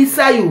God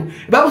inside you.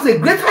 The Bible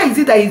says, greater is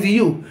it that is in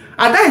you.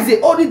 And that is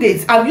the only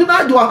days. And you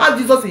now do have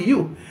Jesus in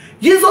you.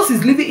 Jesus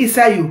is living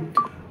inside you.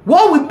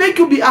 What will make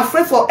you be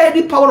afraid for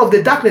any power of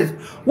the darkness?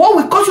 What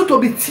will cause you to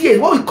be tears?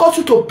 What will cause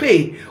you to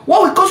pay?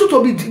 What will cause you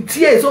to be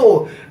tears?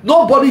 Oh,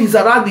 nobody is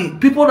around me.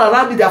 People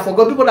around me, they are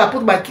forgotten. People that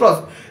put my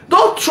trust.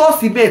 Don't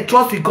trust in men,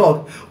 trust in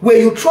God. When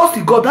you trust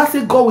in God, that's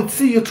it God will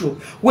see you through.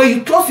 When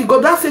you trust in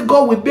God, that's it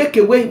God will make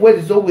a way where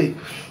there's no way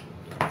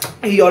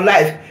in your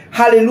life.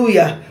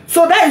 Hallelujah.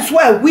 So that is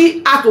why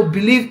we have to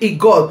believe in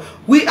God.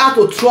 We have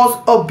to trust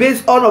or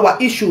base on our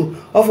issue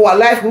of our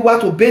life. We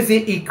want to base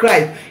it in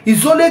Christ.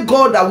 It's only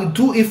God that will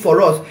do it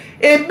for us.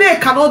 A man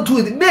cannot do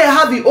it. Man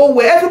have his own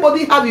way.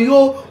 Everybody have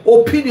your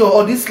opinion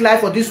on this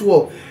life or this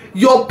world.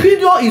 Your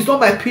opinion is not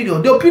my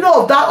opinion. The opinion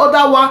of that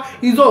other one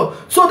is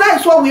not. So that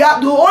is why we are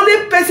the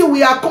only person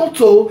we are come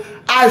to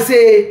as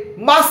a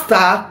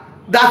master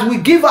that we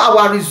give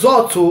our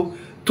result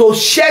to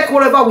check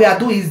whatever we are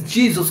doing is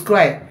Jesus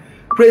Christ.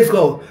 Praise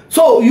God.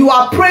 So you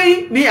are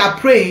praying, me are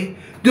praying.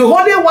 The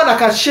only one that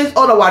can change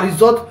all our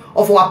result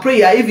of our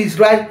prayer, if it's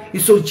right,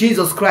 is so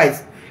Jesus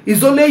Christ.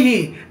 It's only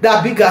He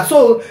that bigger.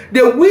 So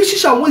the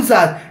witches and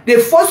wizards, the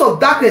force of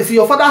darkness in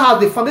your father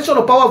house, the foundation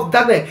of power of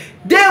darkness,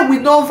 they will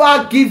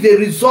never give the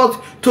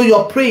result to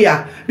your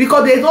prayer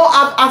because they don't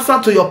have answer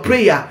to your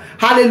prayer.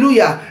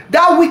 Hallelujah.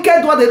 That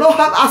wicked one, they don't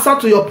have answer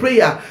to your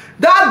prayer.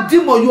 That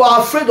demon you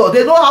are afraid of,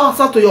 they don't have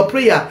answer to your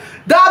prayer.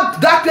 That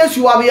darkness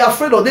you are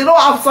afraid of, they don't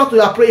have answer to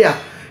your prayer.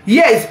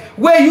 Yes,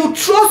 when you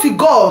trust in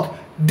God,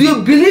 Do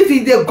you believe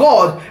in the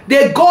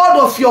God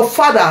of your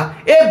father,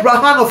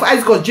 Abraham, of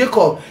Isaac, or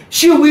Jacob?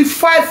 She will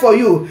fight for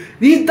you.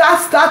 In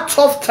that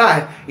tough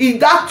time,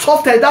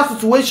 that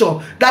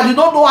situation that you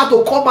don't know how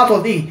to come out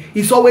of it,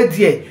 it's always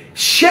there.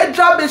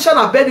 Shadrach, Meshach,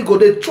 and Abednego,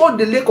 they throw in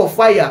the lake of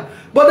fire,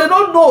 but they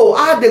don't know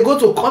how they're going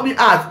to come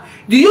out.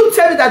 Do you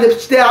tell me that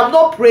they have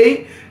not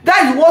prayed?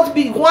 That is one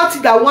thing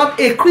that I want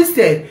a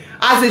Christian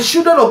as a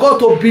children of God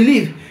to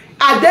believe.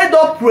 And they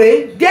don't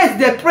pray. Yes,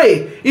 they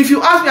pray. If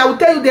you ask me, I will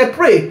tell you they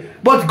pray.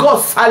 But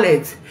God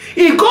silent.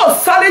 If God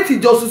silent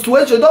in your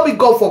situation, don't mean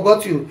God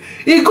forgot you.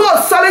 If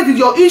God silent in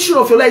your issue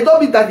of your life, don't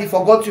mean that He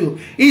forgot you.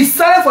 He's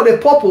silent for the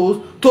purpose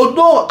to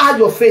know how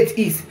your faith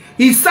is.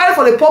 He's silent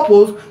for the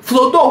purpose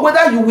to know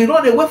whether you will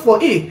run away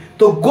from it,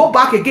 to go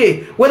back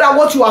again. Whether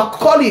what you are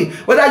calling,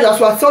 whether you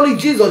are calling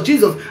Jesus,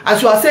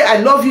 as you are saying, I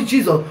love you,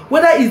 Jesus.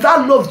 Whether is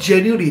that love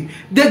genuinely?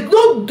 The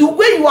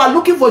way you are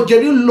looking for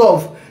genuine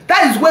love,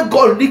 that is where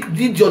God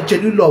needs your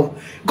genuine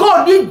love.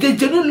 God needs the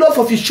genuine love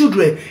of His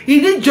children. He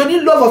needs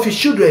genuine love of His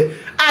children.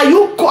 Are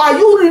you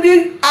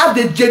really have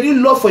the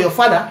genuine love for your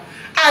father?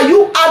 Are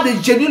you have the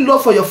genuine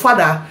love for your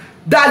father?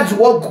 That is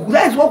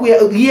what we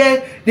are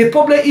here. The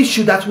problem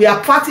issue that we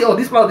are party on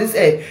this part of this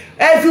earth.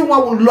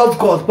 Everyone will love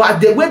God, but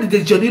the way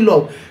the genuine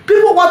love,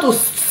 people want to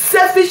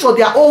selfish on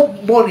their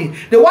own money.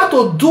 They want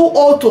to do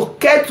all to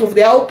get to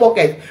their own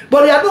pocket,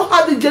 but they are not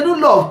having genuine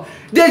love.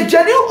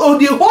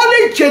 The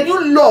only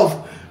genuine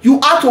love you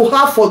have to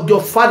have for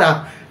your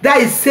father,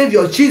 that is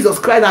Savior Jesus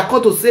Christ, that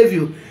come to save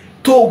you,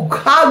 to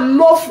have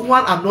love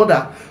one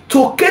another,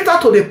 to cater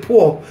to the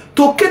poor,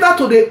 to cater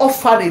to the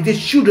orphanage, the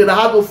children that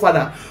have no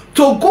father,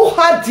 to go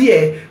hard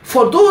there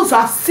for those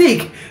that are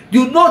sick.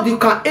 You know you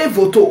can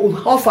able to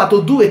offer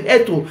to do a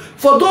head to.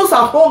 For those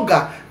that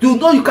hunger, you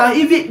know you can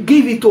even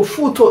give it to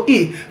food to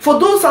eat. For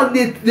those at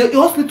the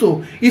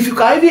hospital, if you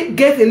can even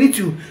get a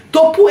little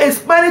to put a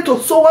smile to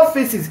someone's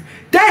faces,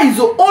 that is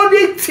the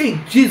only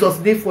thing Jesus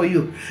did for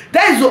you.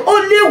 That is the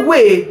only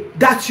way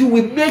that you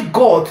will make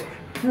God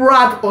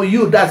proud on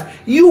you, that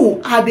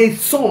you are the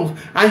son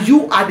and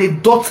you are the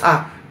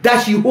daughter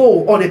that you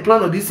hold on the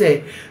plan of this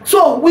earth.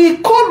 So we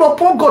call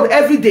upon God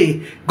every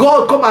day.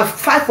 God, come and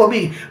fight for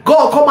me.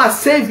 God, come and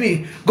save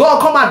me. God,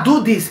 come and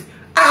do this.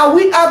 And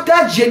we have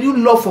that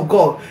genuine love for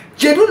God.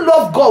 Genuine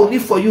love God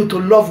need for you to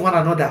love one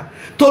another,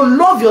 to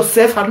love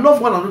yourself and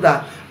love one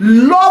another.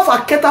 Love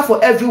and cater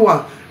for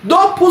everyone.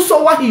 Don't put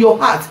someone in your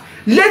heart.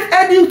 Let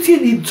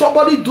anything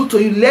somebody do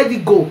to you, let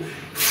it go.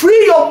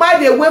 Free your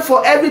mind away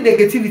from every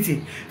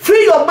negativity.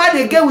 Free your mind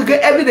again with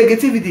every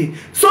negativity.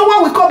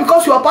 Someone will come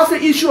because you are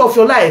passing issue of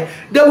your life.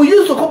 They will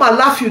use to come and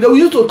laugh you. They will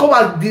use to come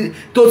and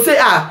to say,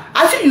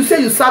 actually you say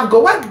you serve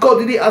God. Why God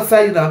didn't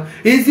answer you now?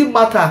 It doesn't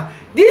matter.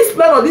 This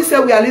plan of this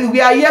year we are living,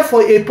 we are here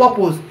for a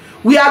purpose.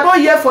 We are not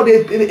here for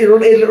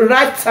the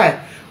right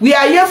time. We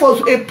are here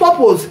for a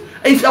purpose.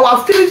 If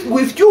our finish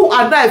with you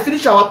and I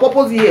finish our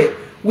purpose here,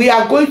 we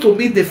are going to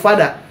meet the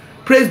Father.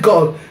 Praise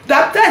God.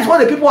 That is what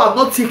the people are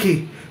not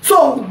thinking.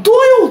 So do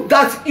you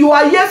that you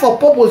are here for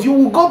purpose, you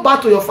will go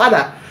back to your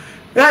father.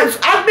 Right?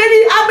 How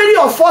many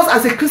of us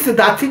as a Christian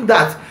that think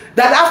that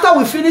after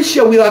we finish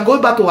here we are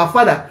going back to our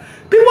father?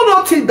 People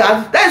don't think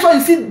that. That is why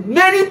you see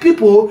many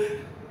people,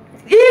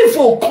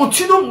 evil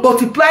continue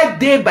multiply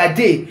day by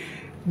day.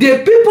 The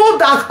people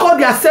that call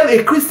themselves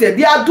a Christian,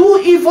 they are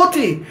doing evil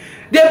thing.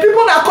 The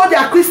people that call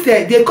their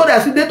Christian, they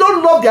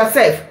don't love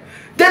themselves.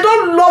 They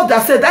don't love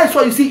themselves. That is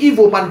why you see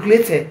evil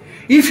manipulated.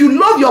 If you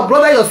love your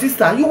brother, your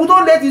sister, you will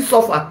not let it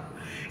suffer.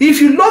 If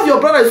you love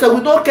your brother, you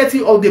will not get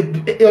it on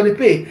the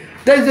pay.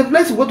 There is a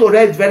place to go to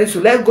rest very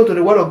soon. Let's go to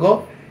the word of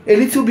God. A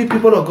little bit,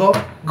 people of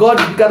God. God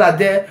is bigger than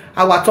there.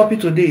 Our topic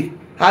today.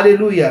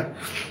 Hallelujah.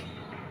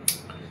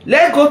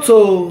 Let's go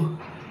to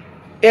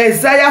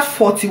Isaiah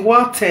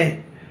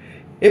 41:10.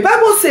 The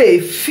Bible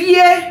says,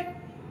 fear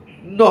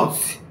not,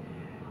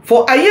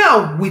 for I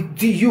am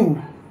with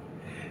you.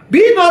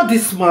 Be not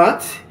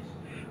dismayed,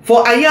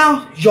 for I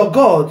am your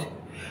God.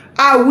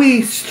 I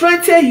will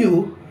strengthen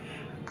you.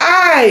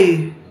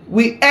 I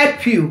will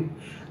help you.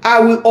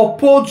 I will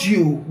uphold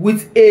you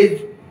with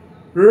the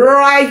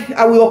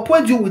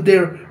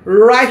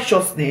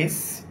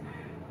righteousness.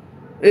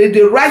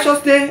 The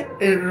righteousness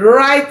and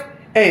right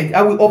hand.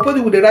 I will uphold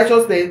you with the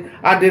righteousness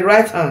and the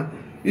right hand.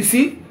 You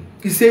see?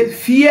 He said,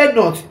 fear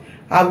not.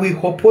 I will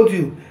uphold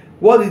you.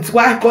 What is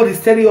why God is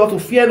telling you all to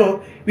fear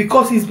not?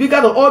 Because He's bigger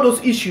than all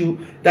those issues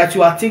that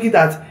you are thinking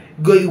that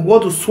God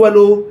want to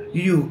swallow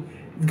you.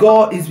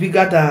 God is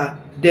bigger than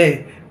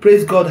them.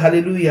 Praise God.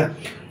 Hallelujah.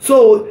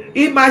 So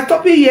in my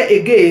topic here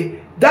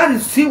again, that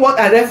is, see what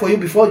I read for you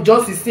before,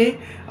 John 16,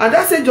 and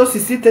that said John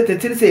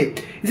 16:33 say,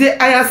 he said,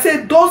 I have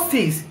said those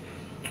things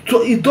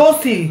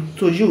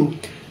to you,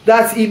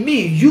 that in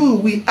me you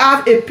will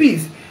have a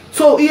peace.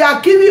 So He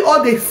has given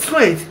all the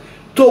strength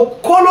to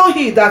follow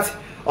Him, that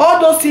all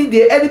those things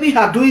the enemy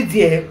are doing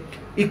there,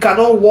 he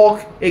cannot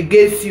work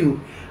against you.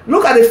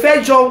 Look at the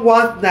 1 John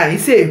 1:9. He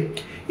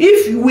said,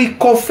 if we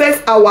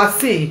confess our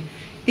sin,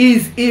 He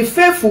is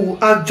faithful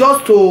and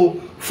just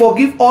to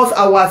forgive us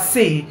our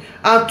sin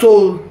and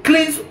to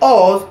cleanse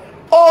us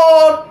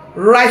all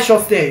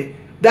righteousness.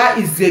 That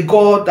is the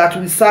God that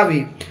we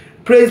serve.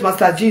 Praise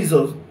Master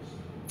Jesus.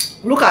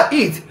 Look at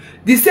it.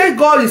 The same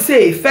God is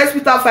saying, 1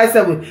 Peter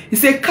 5:7, he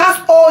said,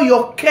 cast all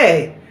your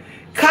care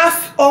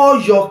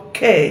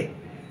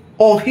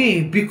on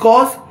him,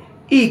 because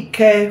he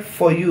cares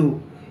for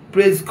you.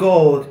 Praise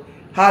God.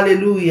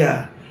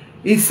 Hallelujah.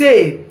 He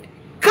said,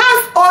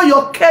 cast all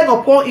your care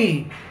upon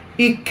him.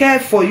 He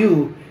cares for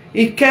you.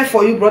 He cares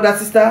for you, brother,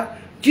 sister.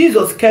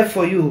 Jesus cares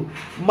for you.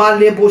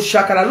 Malebo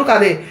Shakara. Look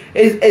at it.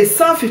 It's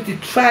Psalm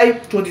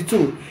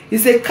 55:22. He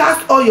said,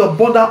 cast all your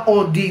burden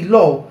on the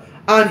Lord,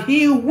 and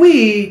he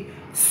will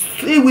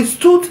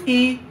stood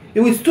in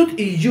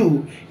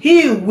you.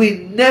 He will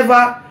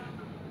never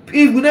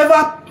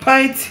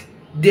permit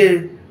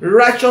the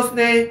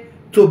righteousness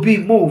to be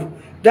moved.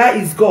 That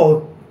is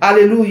God.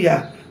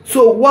 Hallelujah.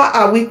 So why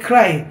are we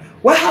crying?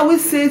 Why are we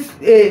say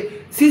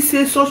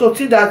such a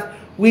thing that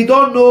we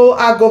don't know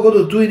how God going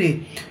to do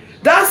it?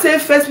 That same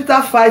 1 Peter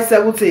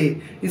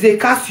 5:17 is a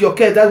cast your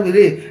care. That we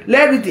read.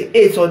 Let's read the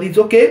 8 on it,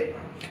 okay?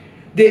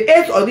 The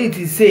 8 on it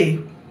is say,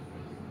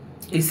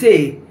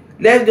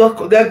 let's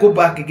go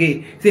back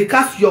again. Say,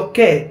 cast your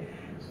care.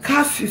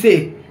 Cast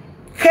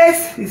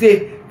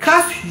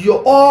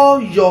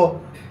all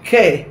your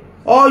care,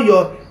 all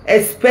your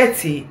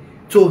expecting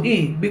to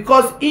him,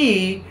 because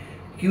he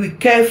will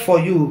care for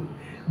you.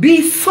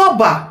 Be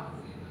sober.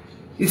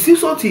 You see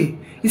something?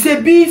 He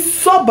said, be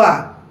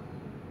sober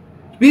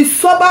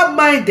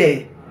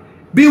minded,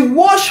 be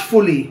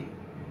watchfully.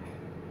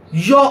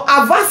 Your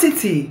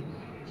adversity,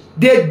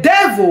 the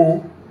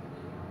devil,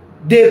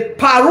 they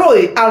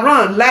parade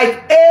around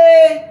like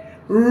a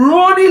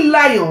roaring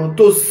lion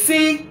to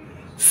seek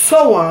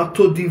someone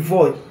to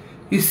devour.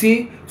 You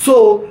see,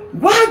 so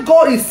what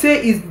God is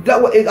saying is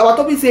that our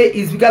topic say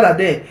is bigger than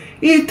that.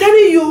 He's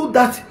telling you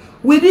that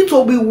we need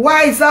to be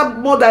wiser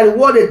more than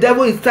what the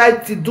devil is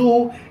trying to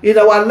do in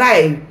our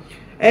life.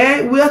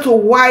 We have to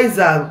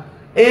wiser.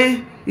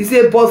 He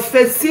said, but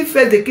seek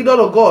first the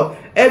kingdom of God.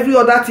 Every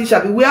other thing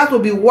shall be. We have to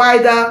be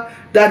wiser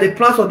than the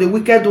plans of the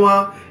wicked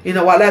one in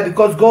our life,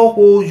 because God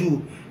holds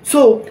you.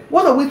 So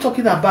what are we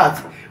talking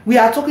about? We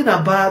are talking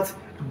about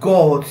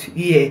God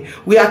here.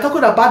 We are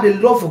talking about the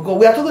love of God.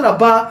 We are talking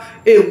about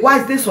a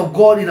wiseness of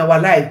God in our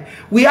life.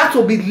 We have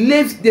to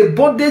believe the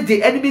bondage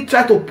the enemy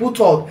tried to put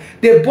on,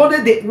 the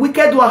bondage the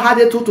wicked one had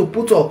to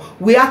put on.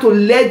 We have to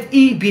let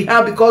it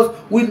behind, because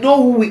we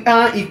know who we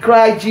are in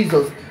Christ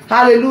Jesus.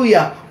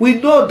 Hallelujah.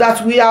 We know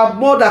that we are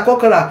more than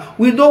conquerors.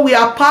 We know we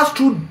are passed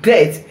through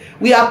death.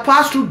 We are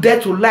passed through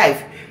death to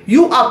life.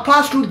 You are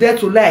passed through death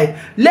to life.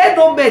 Let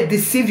no man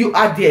deceive you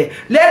out there.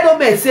 Let no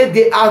man say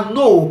they are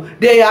no,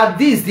 they are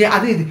this, they are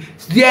this.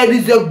 There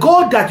is a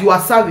God that you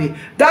are serving.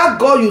 That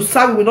God you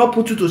serve will not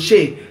put you to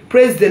shame.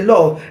 Praise the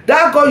Lord.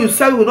 That God you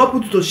serve will not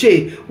put you to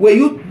shame. When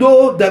you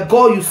know the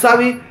God you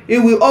serving, it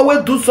will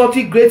always do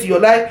something great in your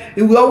life.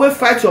 It will always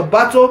fight your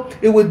battle.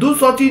 It will do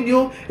something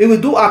new. It will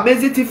do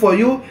amazing thing for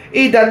you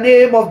in the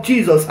name of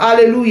Jesus.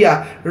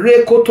 Hallelujah.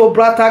 I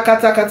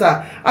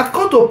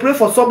come to pray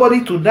for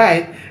somebody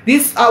tonight.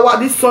 This hour,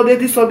 this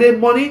Sunday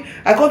morning,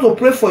 I come to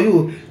pray for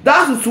you.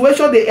 That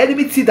situation, the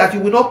enemy see that you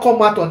will not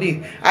come out on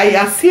it.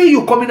 I see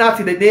you coming out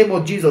in the name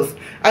of Jesus.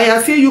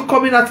 I see you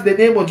coming out in the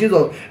name of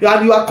Jesus.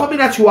 And you are coming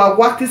out, you are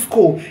working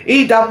school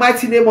in the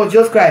mighty name of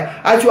Jesus Christ.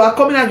 As you are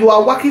coming out, you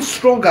are working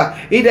stronger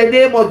in the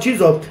name of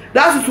Jesus.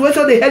 That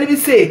situation, the enemy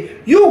say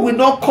you will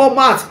not come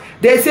out.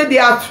 They say they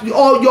are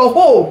all your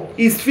hope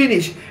is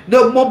finished.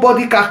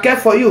 Nobody can care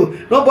for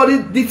you. Nobody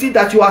thinks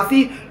that you are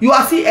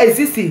still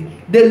existing.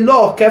 The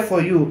Lord care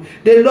for you.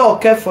 The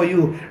Lord care for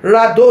you.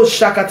 Rado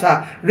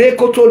Shakata.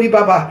 Rekotori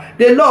Baba.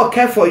 The Lord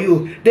care for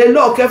you. The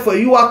Lord care for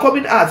you. You are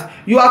coming out.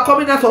 You are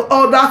coming out of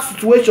all that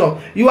situation.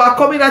 You are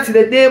coming out in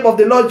the name of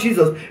the Lord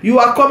Jesus. You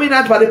are coming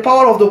out by the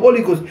power of the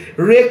Holy Ghost.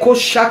 Reko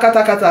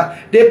Shakata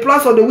Kata. The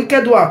plans of the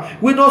wicked one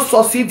will not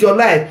succeed your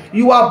life.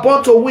 You are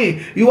born to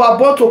win. You are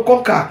born to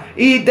conquer.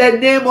 In the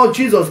name of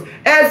Jesus.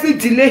 Every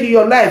delay in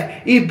your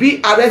life, it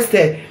be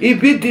arrested. It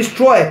be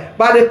destroyed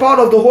by the power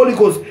of the Holy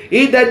Ghost.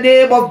 In the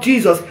name of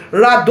Jesus.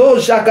 Rado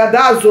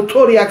Jagada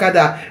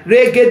Zotoriakada.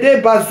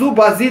 Regede Bazu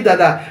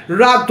Bazidada.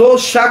 Rado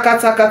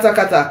Shakata Kata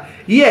Kata.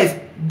 Yes,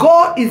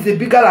 God is the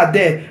bigger than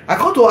them. I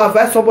come to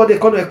advise somebody, I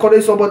come to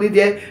encourage somebody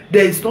there.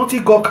 There is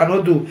nothing God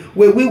cannot do.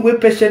 When we wait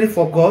patiently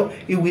for God,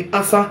 He will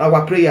answer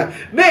our prayer.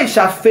 Men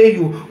shall fail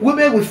you.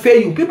 Women will fail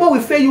you. People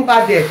will fail you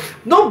out there.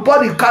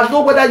 Nobody can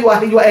know whether you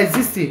are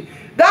existing.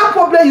 That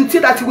problem you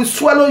think that it will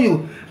swallow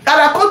you. And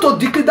I come to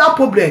declare that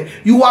problem.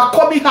 You are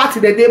coming out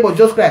in the name of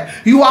Jesus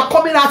Christ. You are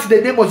coming out in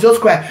the name of Jesus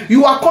Christ.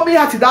 You are coming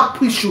out in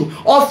that issue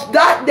of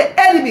that the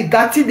enemy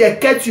that thing they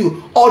catch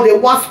you or the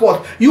one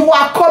spot. You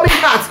are coming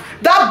out.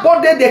 That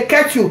bondage they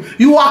catch you.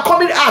 You are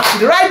coming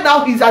out. Right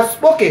now, He has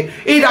spoken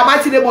in the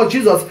mighty name of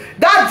Jesus.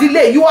 That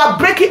delay, you are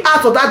breaking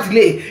out of that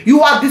delay.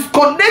 You are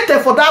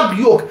disconnected from that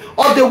yoke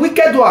of the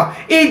wicked one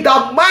in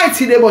the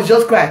mighty name of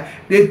Jesus Christ.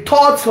 The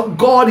thoughts of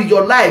God in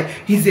your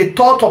life is a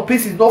thought of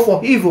peace, is not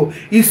for evil.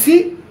 You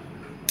see,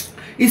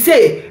 He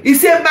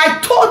said, my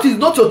thought is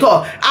not your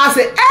thought. As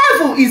the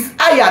heaven is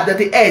higher than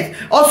the earth,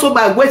 also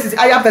my ways is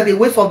higher than the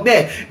ways of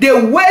men. The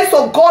ways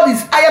of God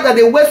is higher than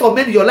the ways of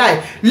men in your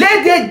life.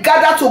 Let them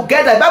gather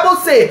together. The Bible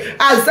says,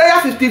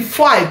 Isaiah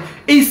 55,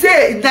 he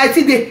said,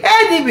 19, the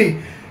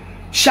enemy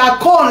shall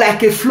come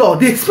like a flood.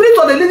 The spirit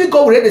of the living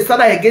God will raise the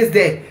standard against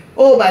them.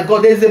 Oh my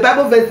God, there is a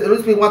Bible verse the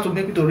Holy Spirit want to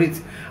make me to read.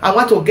 I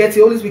want to get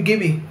it. Holy Spirit, give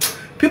me.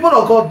 People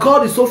of God,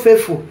 God is so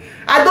faithful.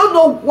 I don't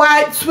know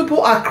why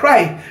people are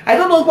crying. I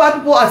don't know why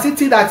people are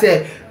sitting that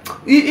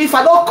if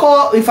I don't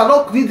call, if I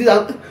don't read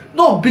it,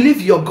 no, believe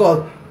in your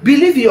God.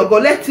 Believe in your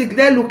God. Let's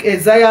look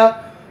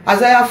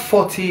Isaiah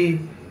 40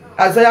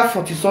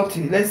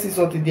 something. Let's see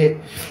something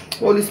there.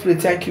 Holy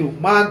Spirit, thank you.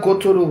 Man, go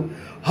to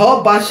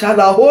Oba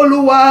Shala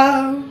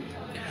Oluwa.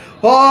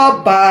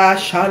 Oba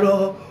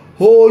Shala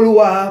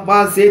Oluwa.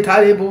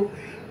 Mazetalebo.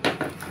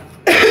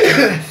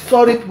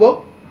 Sorry,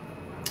 people.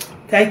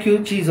 Thank you,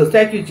 Jesus.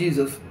 Thank you,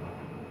 Jesus.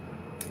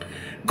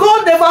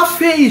 God never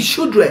fails his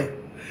children.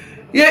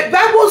 The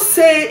Bible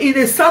says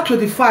in Psalm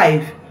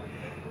 25,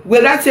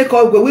 when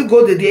we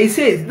go there, it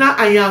says, now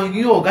I am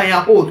young, I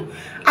am old.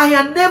 I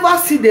have never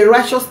seen the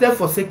righteousness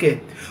forsaken.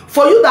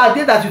 For you that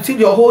day that you think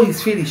your whole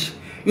is finished,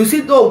 you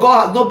see, no,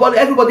 God, nobody,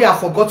 everybody has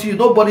forgotten you.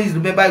 Nobody is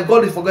remembered.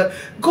 God is forgotten.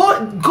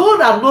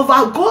 God has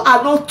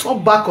not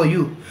turned back on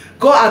you.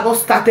 God has not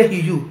started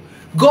in you.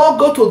 God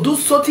got to do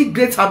something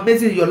great,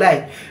 amazing in your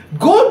life.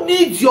 God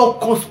needs your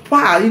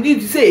conspire. You need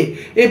to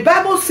say, a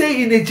Bible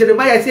say in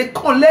Jeremiah, it say,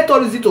 come, let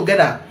us reason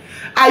together.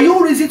 Are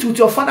you reasoning with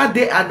your father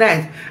day and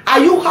night? Are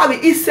you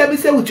having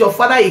intimacy with your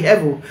father in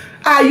heaven?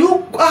 Are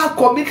you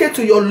committed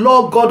to your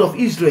Lord God of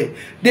Israel,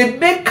 the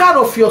maker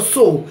of your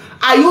soul?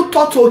 Are you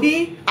taught to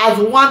him as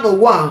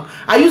one-on-one?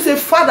 Are you say,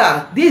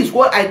 Father, this is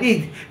what I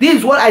need. This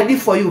is what I need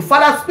for you.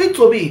 Father, speak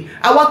to me.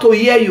 I want to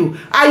hear you.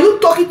 Are you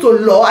talking to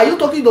Lord? Are you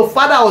talking to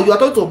Father, or you are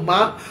talking to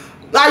man?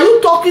 Are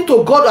you talking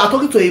to God, or are you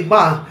talking to a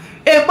man?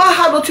 A man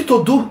has nothing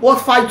to do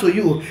what fight to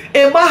you.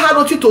 A man has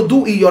nothing to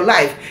do in your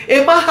life.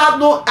 A man has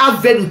no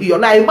avenue in your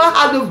life. A man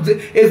has no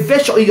a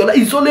virtue in your life.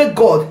 It's only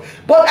God.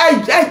 But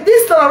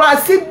this time around, I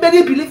see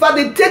many believers,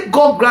 they take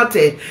God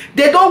granted.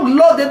 They don't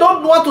love, they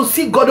don't want to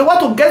see God. They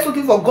want to get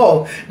something for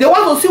God. They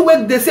want to see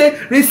when they say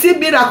receive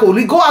miracle.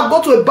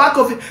 Go to a bank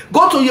of,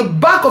 go to your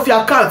bank of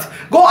your account.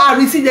 Go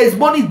and receive, there is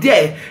money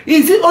there.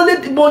 Is it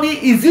only money?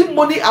 Is it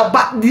money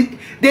about the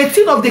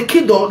thing of the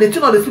kingdom, the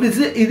thing of the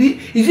spirit?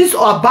 Is this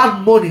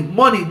about money?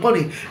 Money.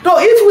 No,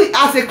 if we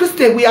as a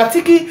Christian, we are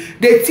thinking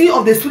the thing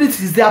of the spirit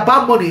is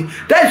about money.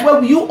 That is why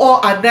you all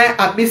and I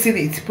are missing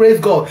it. Praise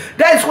God.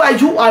 That is why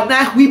you and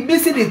I, we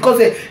missing it, because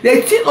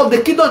the thing of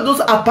the kingdom is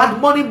not about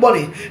money.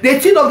 The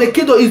thing of the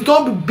kingdom is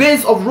not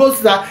based on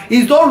roses.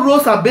 It's not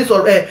rose and based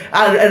on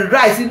and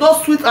rice. It's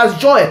not sweet as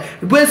joy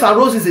based on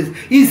roses.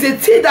 It's a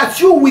thing that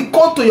you will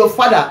come to your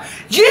Father.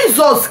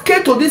 Jesus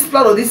came to this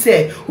planet this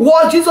year.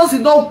 What Jesus is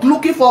not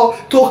looking for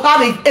to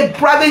have a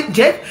private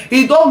jet.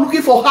 He's not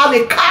looking for have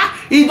a car.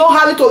 He don't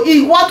have it to.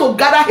 He want to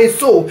gather a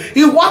soul.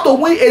 He want to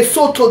win a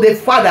soul to the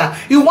Father.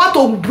 He want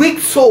to bring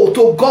soul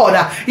to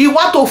God. He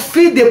want to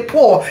feed the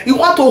poor. He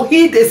want to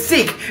heal the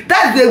sick.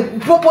 That's the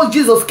purpose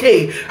Jesus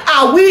came.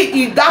 Are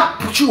we in that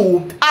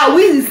pew? Are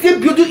we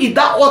still building in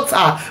that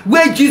altar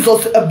where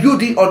Jesus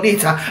building on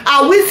it?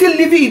 Are we still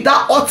living in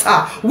that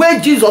altar where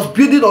Jesus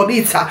building on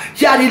it?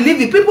 Here they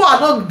living. People are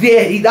not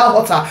there in that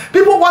altar.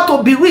 People want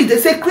to be rich. They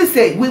say,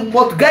 Christian, we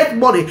must get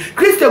money.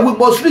 Christian, we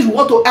must reach. We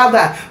want to have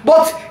that.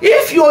 But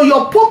if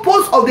your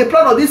purpose of the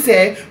plan of this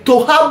year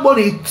to have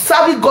money,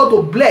 serving God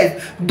to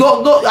bless,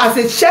 don't as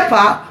a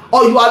shepherd,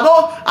 or you are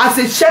not as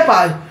a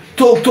shepherd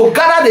to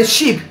gather the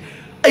sheep,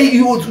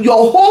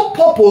 your whole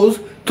purpose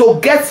to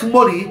get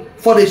money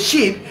for the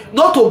sheep,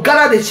 not to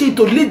gather the sheep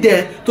to lead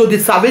them to the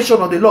salvation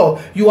of the Lord,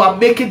 you are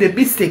making the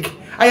mistake.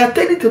 I am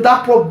telling to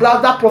that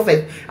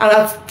prophet, and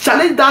I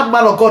challenge that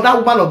man of God, that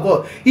woman of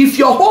God. If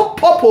your whole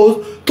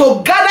purpose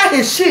to gather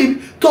a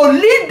sheep, to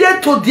lead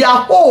them to their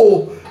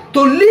home,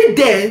 to lead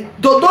them,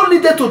 don't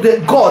lead them to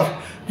the God.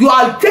 You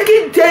are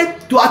taking them,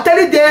 you are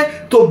telling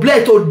them to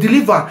bless, to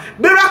deliver.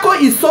 Miracle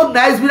is so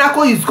nice,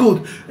 miracle is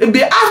good. But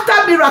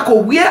after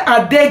miracle, where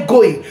are they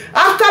going?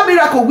 After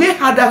miracle, where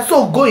are their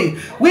soul going?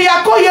 We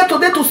are going here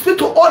today to speak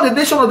to all the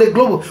nations of the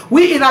globe.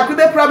 We in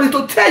agreement probably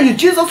to tell you,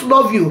 Jesus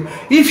loves you.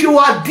 If you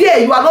are there,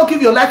 you are not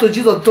giving your life to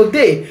Jesus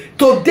today,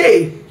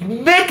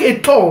 make a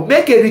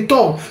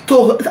return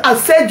to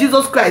accept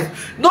Jesus Christ.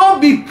 Don't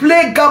be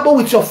playing gamble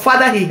with your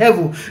Father in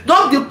heaven.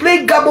 Don't be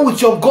playing gamble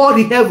with your God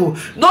in heaven.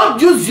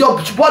 Don't use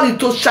your body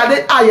to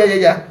challenge.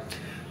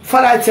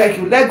 Father, I thank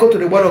you. Let's go to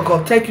the word of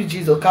God. Thank you,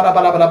 Jesus.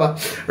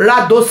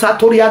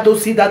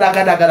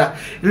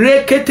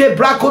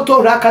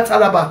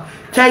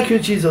 Thank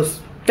you, Jesus.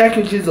 Thank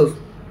you, Jesus.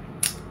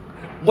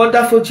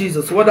 Wonderful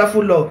Jesus.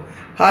 Wonderful Lord.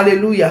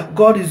 Hallelujah.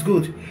 God is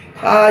good.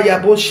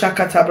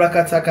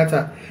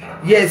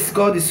 Yes,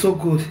 God is so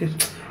good.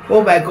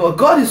 Oh my God.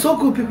 God is so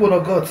good, people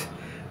of God.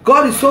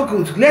 God is so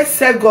good. Let's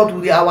serve God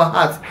with our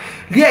heart.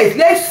 Yes,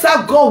 let's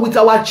serve God with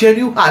our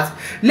genuine heart.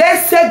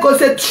 Let's serve God.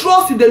 Say,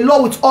 trust in the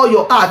Lord with all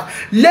your heart.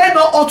 Lean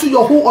not unto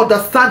your whole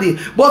understanding,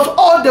 but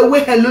all the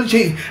way acknowledge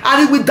Him,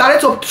 and He will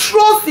direct up.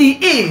 Trust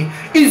in Him.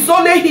 It's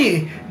only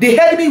Him. The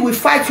enemy will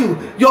fight you.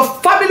 Your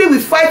family will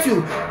fight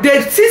you.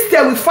 The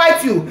system will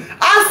fight you.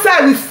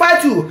 Outside will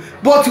fight you.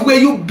 But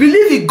when you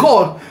believe in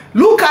God,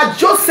 look at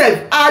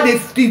Joseph and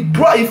his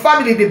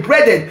family, the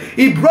brethren,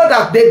 his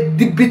brothers, they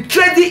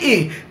betrayed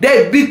him.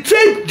 They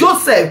betrayed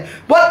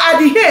Joseph. But at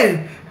the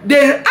end, the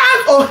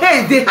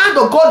hand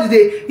of God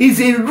is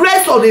a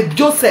rest on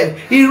Joseph.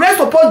 He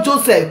rests upon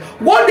Joseph.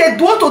 What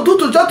they want to do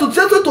to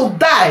Joseph to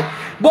die.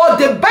 But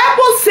the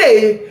Bible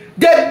says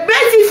they meant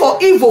it for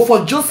evil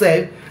for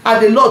Joseph,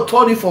 and the Lord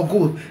turned it for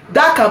good.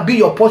 That can be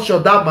your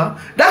portion, that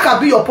man. That can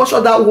be your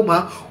portion, that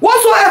woman.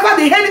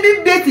 Whatsoever the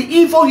enemy made the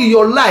evil in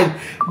your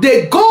life,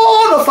 the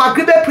God of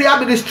Agreement Prayer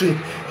Ministry,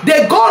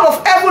 the God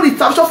of every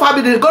Intervention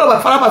Family, the God of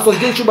my Father, Pastor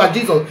Yeshua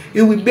Jesus,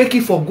 He will make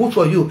it for good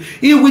for you.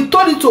 He will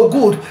turn it to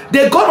good.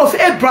 The God of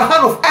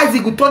Abraham, of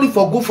Isaac, will turn it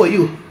for good for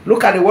you.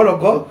 Look at the word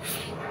of God.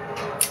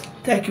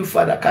 Thank you,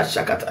 Father.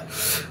 Kashakata.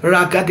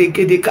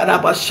 Ragadegede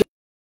karabash.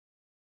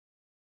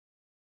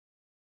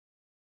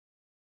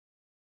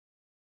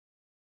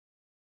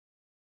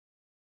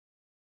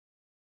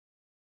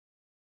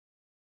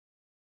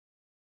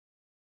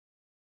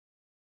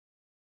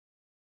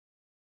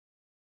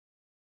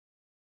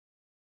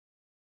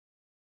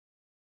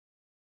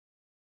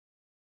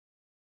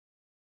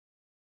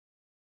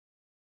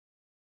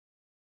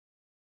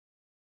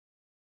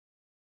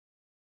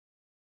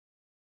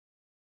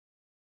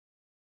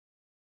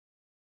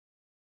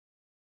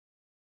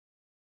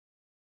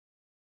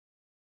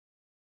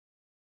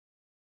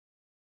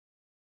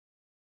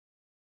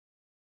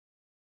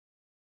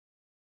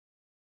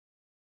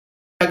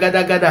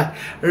 Gada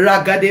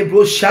ragade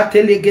bro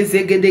shatele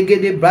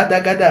gezegede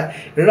bradagada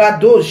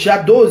rado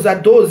jado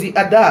zadozi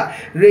ada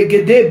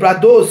regede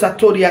brado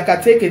satoria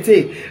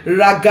katekete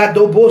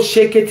ragado bo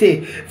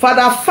shekete.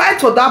 Father, fight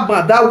for that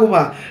man, that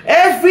woman,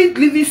 every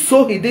living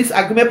soul in this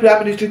Agreement Prayer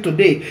Ministry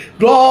today.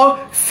 Lord,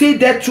 see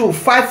that through.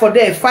 Fight for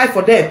them, fight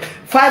for them.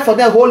 Fight for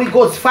them, Holy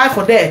Ghost. Fight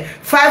for them.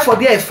 Fight for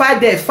them. Fight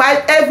them.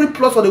 Fight every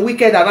plot of the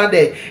wicked around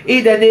them.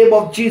 In the name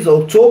of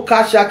Jesus.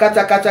 Tokasha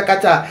kata kata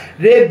kata.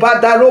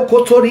 Rebadaro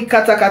kotori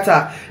kata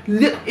kata.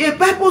 The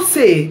Bible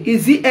say,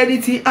 is it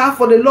anything hard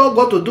for the Lord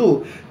God to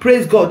do?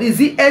 Praise God. Is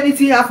it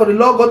anything hard for the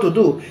Lord God to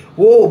do?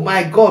 Oh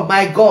my God,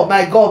 my God,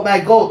 my God, my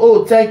God.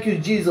 Oh, thank you,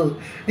 Jesus.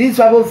 This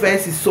Bible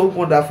verse is so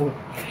wonderful.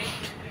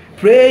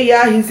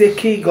 Prayer is a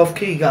king of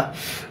kings.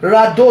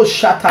 Rado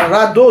Shata,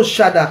 Rado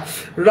Shada,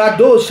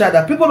 Rado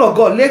Shada. People of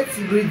God, let's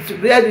read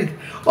it.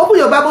 Open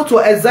your Bible to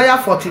Isaiah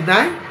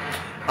 49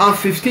 and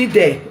 15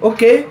 there.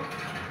 Okay?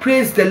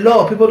 Praise the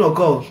Lord, people of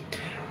God.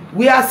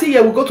 We are still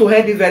here. We'll go to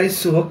end it very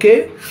soon.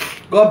 Okay?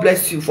 God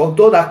bless you. For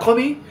those that are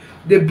coming,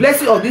 the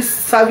blessing of this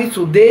service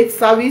today,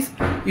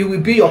 it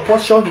will be your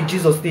portion in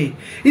Jesus' name.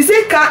 He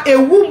said, can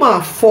a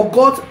woman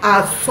forget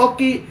her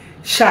sucking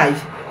child,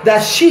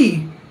 that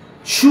she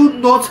should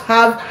not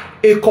have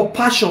a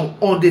compassion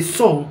on the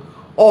son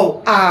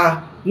of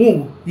her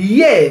womb?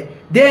 Yea,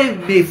 they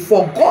may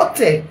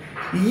forget,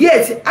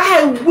 yet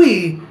I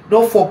will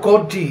not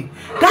forget thee.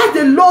 That's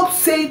the Lord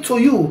saying to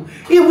you.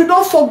 He will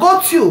not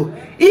forget you.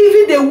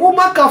 Even the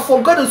woman can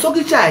forget the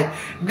sucking child.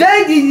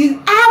 Then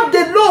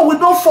the Lord will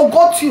not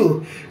forget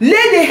you.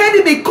 Let the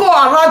enemy come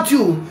around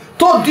you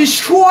to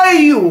destroy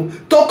you,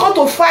 to come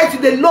to fight you.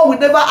 The Lord will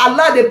never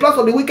allow the plans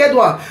of the wicked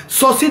one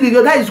succeed in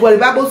you. That is what the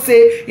Bible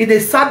says in the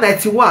Psalm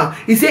 91.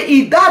 He said,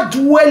 he that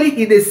dwelling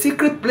in the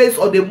secret place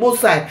of the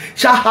Most High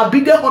shall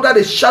abide under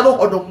the shadow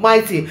of the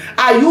Almighty.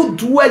 Are you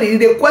dwelling?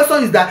 The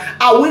question is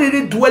that, are we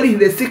really dwelling in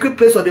the secret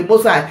place of the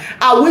Most High?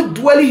 Are we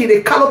dwelling in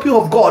the canopy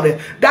of God?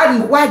 That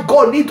is why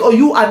God needs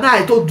you and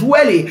I to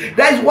dwell in.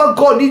 That is what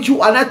God needs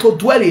you and I to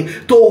dwell in.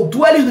 To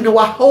dwell in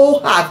our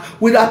whole heart,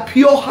 with a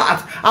pure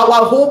heart,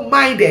 our whole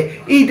mind.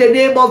 In the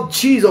name of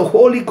Jesus,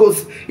 Holy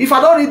Ghost. If I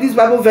don't read this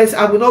Bible verse,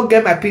 I will not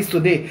get my peace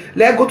today.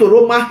 Let's go to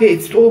Romans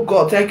 8. Oh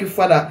God, thank you,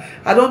 Father.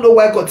 I don't know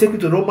why God take me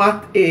to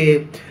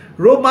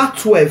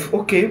Romans 12.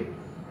 Okay.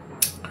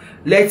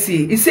 Let's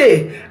see. He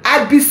say,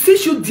 I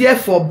beseech you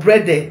therefore,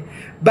 brethren,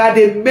 by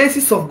the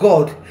mercies of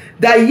God,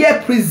 that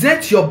ye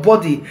present your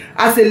body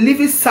as a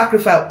living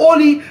sacrifice,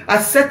 holy,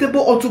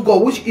 acceptable unto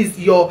God, which is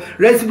your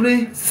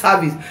reasonable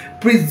service.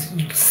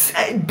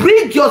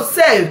 Bring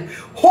yourself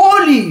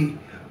holy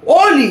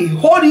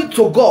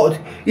to God.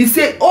 He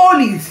said,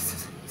 holy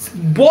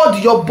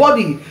body, your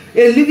body,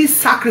 a living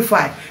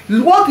sacrifice.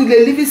 What is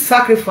a living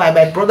sacrifice,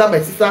 my brother,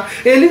 my sister?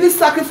 A living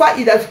sacrifice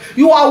is that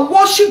you are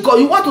worshiping God.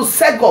 You want to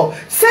serve God.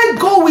 Serve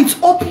God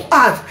with open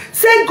heart.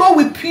 Serve God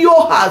with pure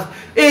heart.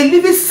 A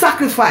living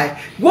sacrifice.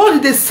 What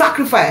is the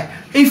sacrifice?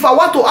 If I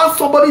want to ask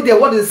somebody there,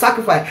 what is the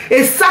sacrifice?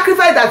 A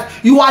sacrifice that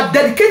you are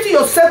dedicating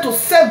yourself to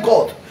serve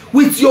God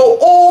with your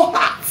whole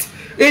heart.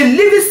 a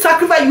living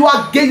sacrifice, you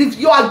are giving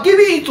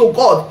it to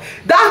God.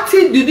 That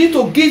thing you need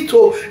to give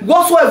to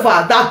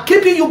whatsoever that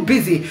keeping you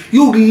busy,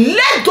 you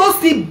let those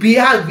things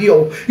behind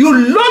you. You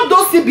load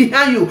those things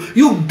behind you.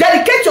 You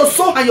dedicate your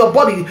soul and your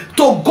body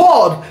to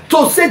God,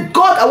 to say,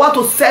 God, I want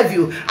to serve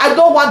you. I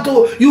don't want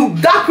to,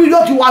 that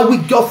period you are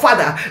with your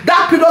Father,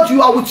 that period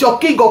you are with your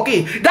King or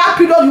King, that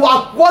period you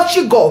are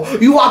watching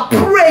God, you are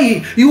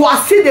praying, you are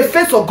seeing the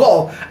face of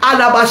God.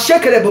 And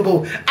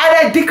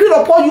I decree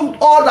upon you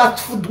all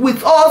that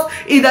with us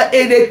in our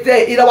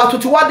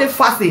 21-day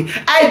fasting.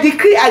 I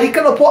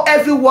declare upon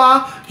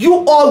everyone,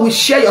 you all will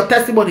share your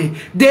testimony.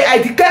 I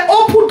declare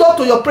open door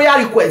to your prayer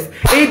request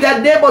in the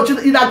name of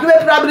Jesus. In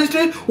Agreement Prayer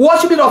Ministry,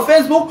 worship me on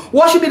Facebook,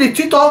 worship me on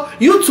Twitter,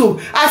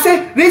 YouTube. I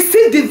say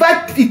receive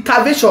divine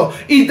intervention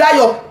in that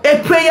your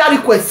prayer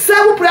request.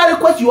 7 prayer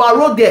requests you are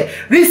wrote there.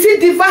 Receive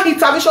divine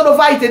intervention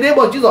over it in the name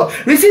of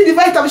Jesus. Receive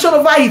divine intervention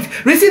over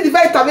it. Receive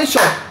divine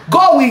intervention.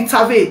 God will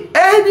intervene.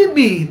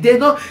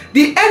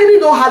 The enemy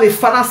don't have a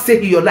final say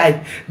in your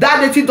life.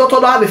 That native doctor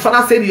don't have a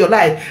final say in your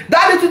life.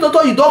 That native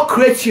doctor, you don't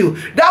create you.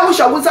 That witch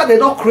and wizard, they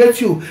don't create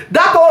you.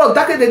 That power of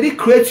darkness, they didn't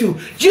create you.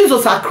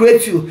 Jesus has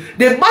created you.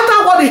 No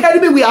matter what the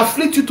enemy will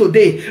afflict you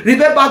today,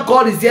 remember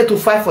God is there to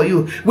fight for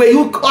you. When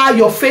you are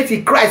your faith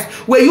in Christ,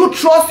 when you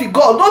trust in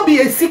God, not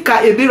be a seeker,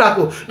 a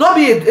miracle. Not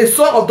be a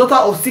son or daughter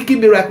of seeking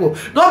miracle.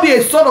 Not be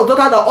a son or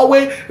daughter that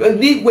always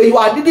need, when you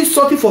are needing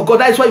something for God.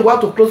 That is why you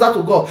want to closer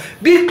to God.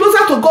 Be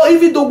closer to God,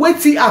 even though when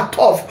things are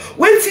tough,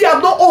 when things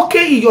are not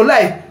okay in your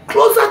life.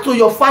 Closer to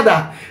your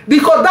Father,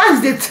 because that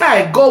is the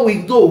time God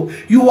will know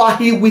you are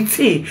here with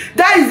Him.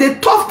 That is the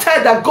tough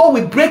time that God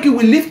will break you,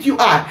 will lift you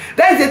out.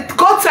 That is the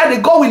God time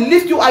that God will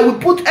lift you. I will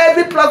put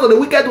every plan of the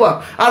wicked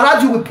one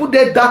around you, will put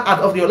them down out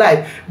of your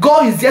life.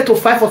 God is there to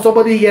fight for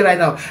somebody here right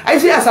now. I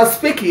see as I'm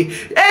speaking,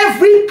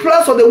 every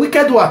plan of the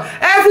wicked one,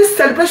 every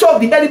celebration of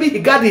the enemy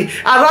gathering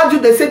around you,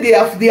 they say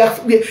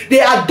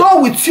they are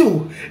done with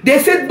you. They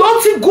say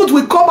nothing good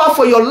will come out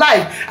for your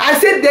life. I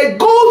said the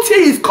gold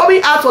thing is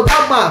coming out of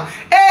that man.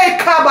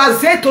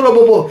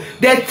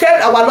 They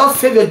tell our Lord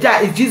Savior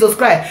is Jesus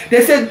Christ.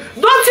 They said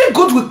nothing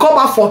good will come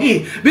out for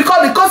him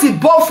because he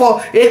born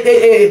for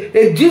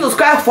a Jesus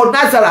Christ for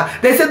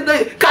Nazareth. They said,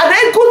 can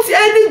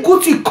any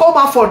good thing come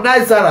out for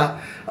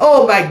Nazareth?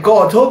 Oh my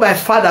God, oh my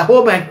Father,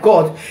 oh my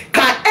God,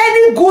 can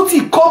any good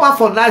thing come out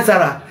for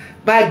Nazareth?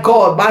 My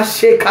God,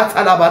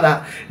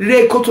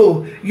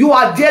 you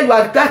are there, you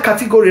are that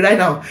category right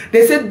now.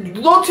 They said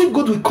nothing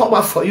good will come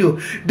out for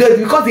you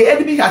because the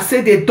enemy has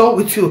said they're done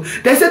with you.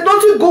 They said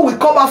nothing good will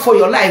come out for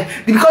your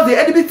life because the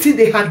enemy think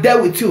they have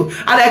dealt with you.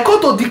 And I come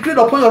to decree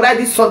upon your life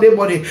this Sunday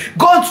morning,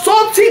 God,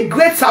 something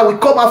greater will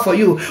come out for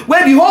you.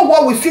 When the whole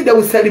world will see, they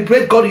will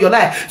celebrate God in your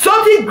life.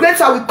 Something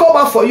greater will come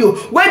out for you.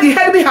 When the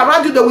enemy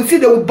around you, they will see,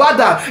 they will bow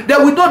down. They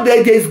will know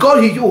that there is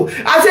God in you.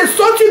 I said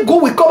something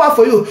good will come out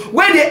for you.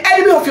 When the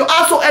enemy of your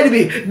also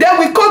enemy, then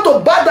we come to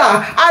battle,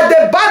 and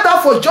they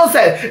battle for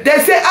Joseph. They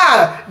say,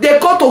 they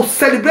come to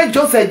celebrate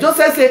Joseph.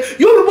 Joseph say,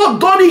 you people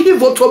done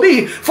evil to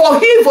me,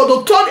 for evil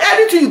to turn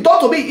anything you done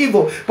to me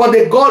evil, but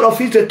the God of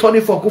Israel turn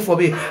it for good for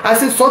me. I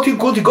say something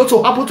good is going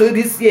to happen to you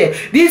this year,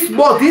 this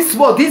month,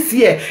 this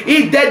year,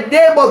 in the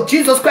name of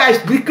Jesus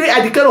Christ.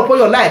 I declare upon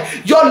your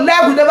life, your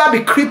life will never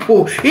be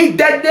crippled. In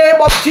the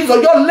name of Jesus,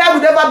 your life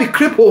will never be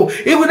crippled.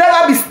 It will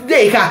never be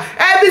snake.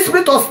 Every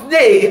spirit of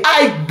snake,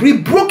 I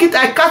rebuke it,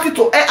 I cast it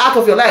to out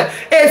of your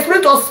life. A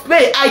spirit of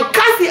snake, I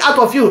cast it out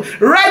of you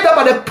right now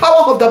by the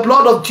power of the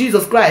blood of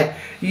Jesus Christ.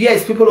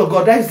 Yes, people of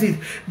God, that is it.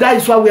 That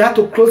is why we have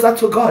to closer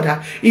to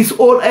God. He's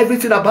hold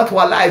everything about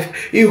our life.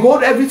 He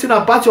hold everything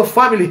about your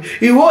family.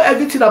 He hold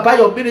everything about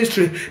your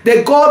ministry.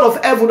 The God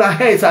of heaven and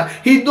earth.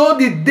 He know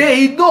the day.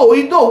 He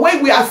know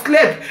when we are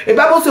slept. The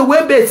Bible says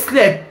when they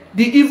slept,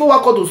 the evil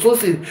one called to sow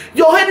sin.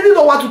 Your enemy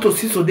don't want you to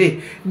see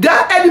today.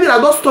 That enemy that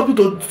don't stop you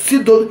to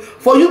see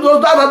for you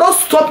that don't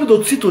stop you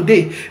to see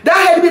today.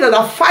 That enemy that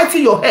are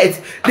fighting your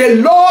head, the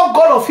Lord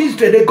God of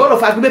Israel, the God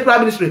of Agreement Prayer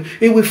Ministry,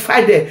 He will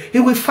fight there. He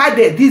will fight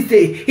there this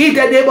day. In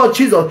the name of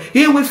Jesus,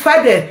 He will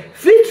fight there.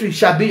 Victory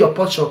shall be your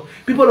portion.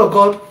 People of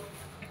God,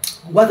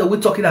 what are we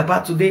talking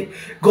about today?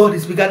 God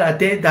is bigger than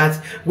them.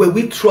 That when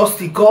we trust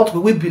in God,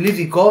 when we believe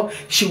in God,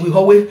 she will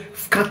always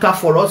counter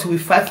for us. He will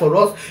fight for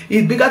us.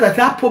 It's bigger than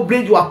that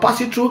problem you are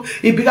passing through.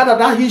 It's bigger than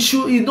that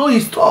issue. You know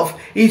it's tough.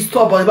 It's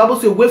tough. But the Bible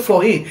says, wait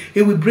for Him.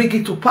 He will bring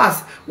it to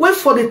pass. Wait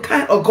for the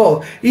time of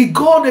God.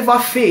 God never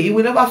fail. He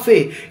will never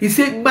fail. He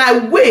said,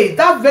 my way,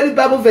 that very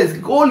Bible verse,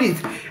 hold it.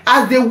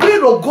 As the way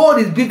of God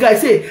is bigger, I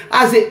say,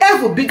 as the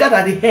heaven bigger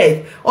than the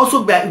head,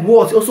 also by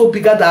words, also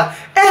bigger than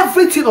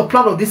everything of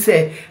plan of this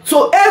head.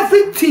 So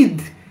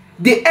everything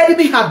the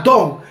enemy had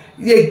done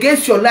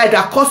against your life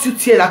that cost you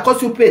tears, that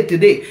cost you pain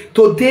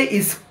today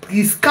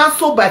is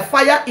cancelled by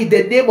fire in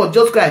the name of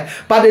Jesus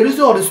Christ, by the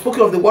reason of the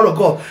spoken of the word of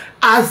God.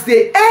 as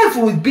the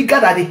heaven is bigger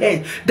than the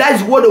head, that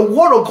is what the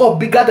word of God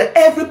bigger than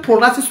every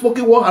pronouncing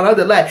spoken word around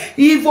the life.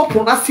 Evil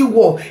pronouncing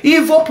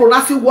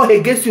word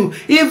against you,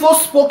 evil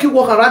spoken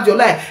word around your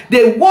life.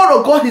 The word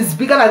of God is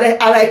bigger than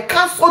that, and I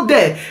cancel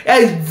them.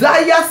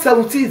 Isaiah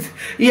 17,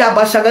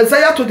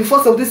 Isaiah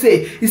 24:17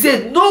 say, he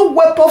said, no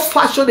weapon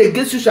fashioned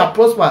against you shall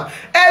prosper.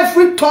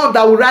 Every tongue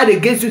that will rise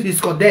against you is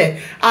condemned,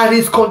 and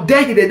is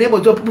condemned in the name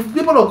of the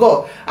people of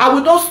God. I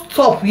will not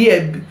stop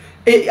here.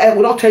 I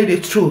will not tell you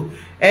the truth.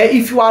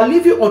 If you are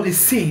living on the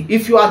sin,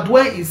 if you are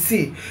dwelling in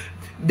sin,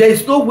 there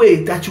is no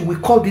way that you will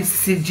call this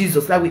sin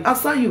Jesus that will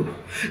answer you.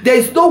 There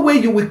is no way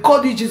you will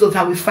call this Jesus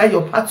that will fight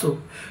your battle.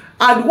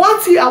 And one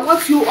thing I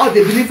want you all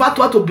the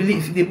believer to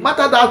believe, no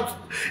matter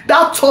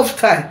that tough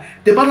time,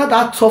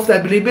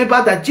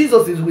 remember that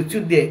Jesus is with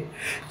you there.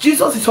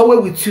 Jesus is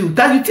always with you.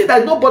 That you think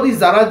that nobody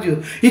is around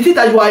you. You think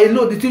that you are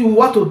alone. You think you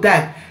want to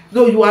die.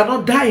 No, you are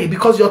not dying,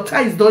 because your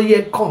time is not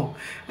yet come.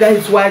 That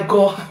is why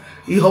God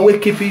is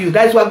always keeping you.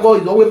 That is why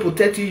God is always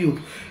protecting you.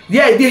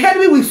 Yeah, the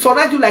enemy will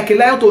surround you like a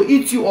lion to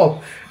eat you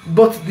up.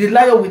 But the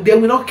lion, they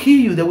will not kill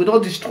you. They will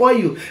not destroy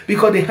you,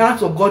 because the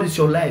hands of God is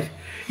your life.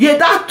 Yeah,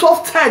 that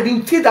tough time,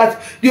 you think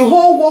that the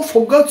whole world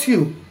forgot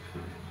you.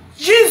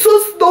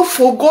 Jesus don't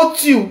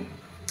forgot you.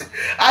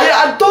 I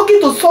am talking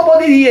to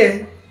somebody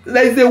here.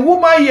 There is a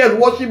woman here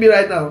watching me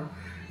right now.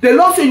 The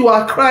Lord said you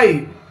are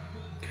crying,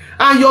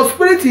 and your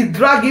spirit is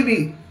dragging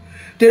me.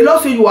 The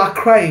Lord said you are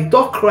crying.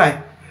 Don't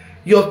cry.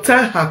 Your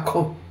time has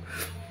come.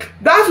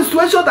 That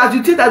situation that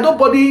you think that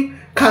nobody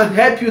can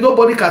help you,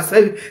 nobody can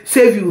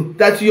save you,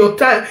 that your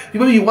time,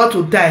 maybe you want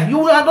to die.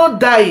 You are not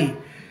dying.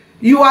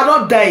 You are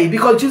not dying,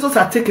 because Jesus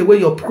has taken away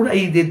your pain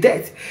in the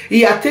death.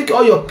 He has taken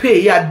all your pain.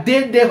 He has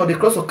died there on the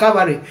cross of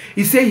Calvary.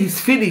 He said he's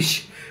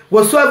finished.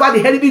 Whatsoever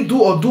the enemy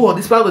do on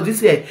this planet of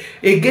this year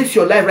against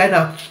your life right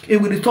now,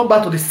 it will return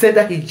back to the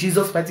sender in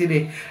Jesus' mighty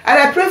name. And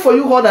I pray for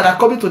you all that are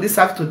coming to this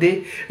service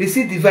today.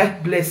 Receive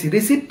divine blessing.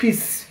 Receive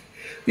peace.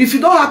 If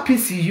you don't have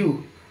peace in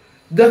you,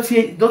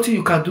 nothing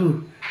you can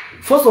do.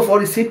 First of all,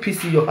 receive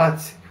peace in your heart.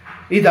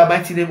 In the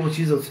mighty name of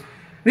Jesus.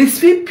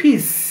 Receive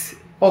peace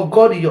of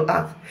God in your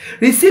heart.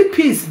 Receive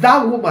peace,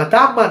 that woman,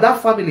 that man,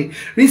 that family.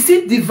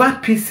 Receive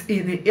divine peace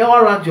all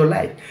around your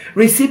life.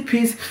 Receive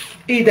peace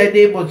in the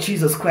name of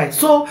Jesus Christ.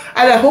 So,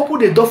 and I open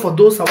the door for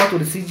those who want to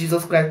receive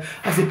Jesus Christ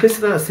as a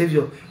personal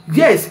Savior.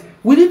 Yes,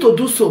 we need to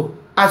do so.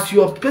 As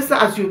your person,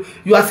 as you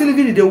are still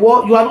living in the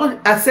world, you are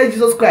not accept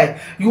Jesus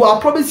Christ. You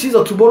are promised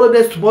Jesus tomorrow,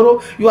 next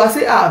tomorrow. You are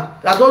saying,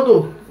 I don't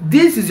know.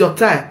 This is your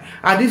time,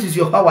 and this is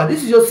your hour.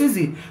 This is your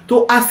season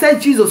to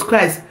accept Jesus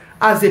Christ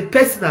as a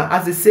personal,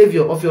 as a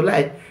Savior of your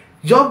life.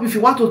 Just if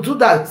you want to do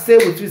that, say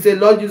with me, say,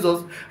 Lord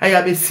Jesus, I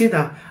am a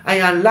sinner. I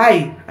am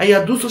lying. I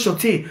am do such a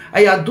thing.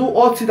 I am do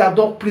all things that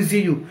don't please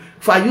you.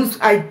 For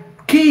I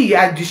kill,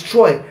 I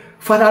destroy.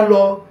 Father,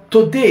 Lord,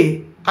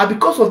 today, and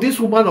because of this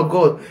woman of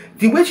God,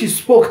 the way she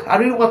spoke, I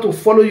really want to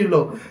follow you,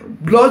 Lord.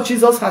 Lord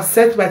Jesus has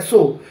set my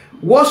soul.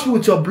 Wash me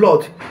with your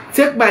blood.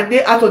 Take my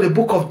name out of the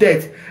book of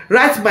death.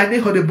 Write my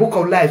name on the book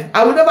of life.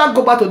 I will never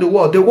go back to the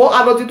world. The world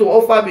has nothing to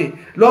offer me.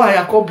 Lord, I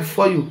have come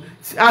before you.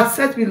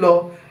 Accept me,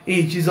 Lord,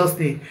 in Jesus'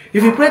 name.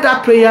 If you pray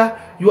that prayer,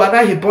 you are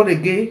now born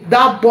again.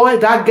 That boy,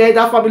 that girl,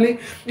 that family,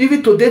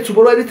 even today,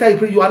 tomorrow, anytime you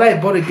pray, you are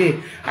now born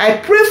again. I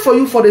pray for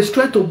you for the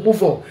strength to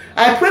move on.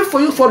 I pray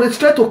for you for the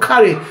strength to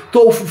carry,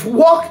 to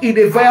walk in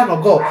the vision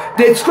of God.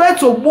 The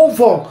strength to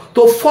move on,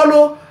 to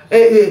follow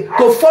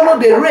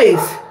the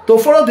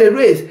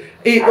race,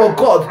 of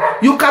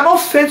God. You cannot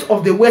faint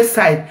on the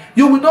wayside.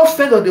 You will not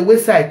faint on the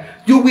wayside.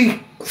 You will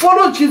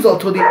follow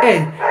Jesus to the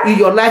end in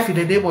your life in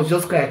the name of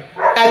Jesus Christ.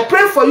 I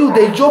pray for you,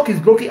 the joke is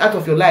broken out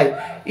of your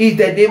life in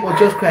the name of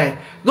Jesus Christ.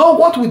 Know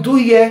what we do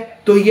here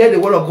to hear the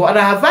word of God. And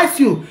I advise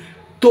you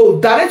to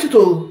direct you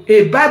to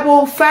a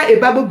Bible, find a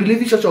Bible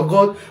believing church of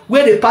God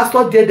where the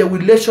pastor there, they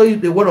will lecture you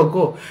the word of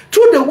God.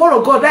 Through the word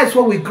of God, that's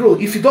where we grow.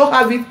 If you don't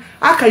have it,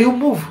 how can you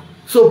move?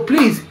 So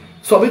please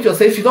submit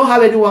yourself. If you don't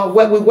have anyone,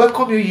 we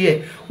welcome you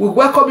here. We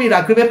welcome you in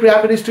Agreement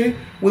Prayer Ministry.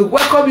 We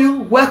welcome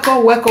you.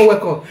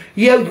 Welcome.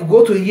 Here you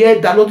go to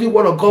hear the Lord's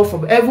word of God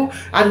from heaven,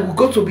 and we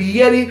go to be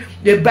hearing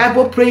the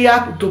Bible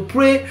prayer, to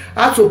pray,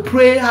 how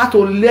to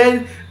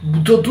learn,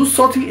 to do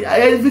something,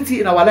 everything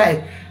in our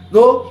life.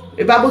 No,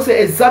 the Bible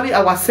says, examine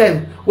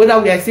ourselves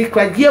whether we are sick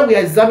Christ. Here we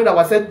examine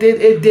ourselves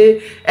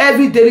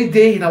every daily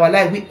day in our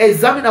life. We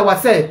examine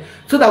ourselves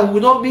so that we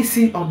will not miss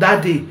it on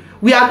that day.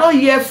 We are not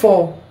here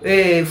for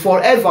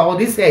forever on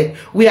this earth.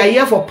 We are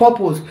here for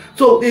purpose.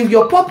 So if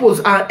your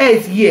purpose and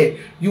earth here,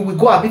 you will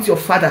go and meet your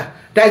father.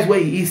 That is where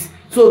he is.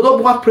 So no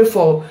one pray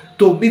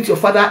to meet your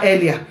father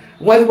earlier.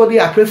 Everybody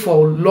I pray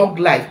for long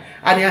life.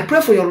 And I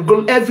pray for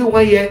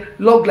everyone here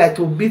long life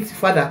to meet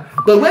father.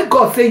 But when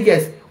God says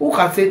yes, who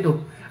can say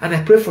no? And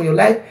I pray for your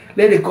life.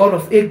 Let the God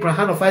of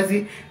Abraham, of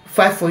Isaac,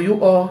 fight for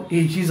you all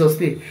in Jesus'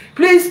 name.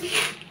 Please,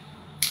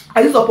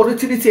 I use the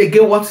opportunity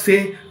again want to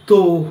say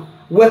to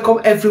welcome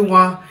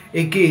everyone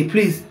again.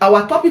 Please,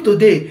 our topic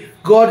today,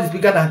 God is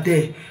bigger than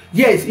death.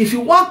 Yes, if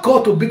you want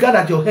God to be bigger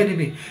than your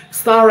enemy,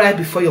 stand right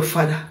before your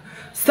father.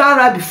 Stand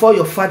right before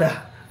your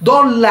father.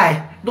 Don't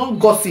lie. Don't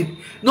gossip.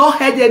 Don't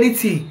heard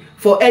anything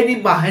for any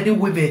man, any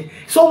women.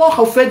 Someone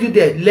offend you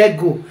there, let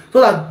go.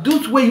 So that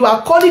this way you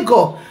are calling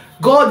God.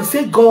 God, the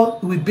same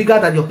God will be bigger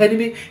than your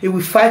enemy. He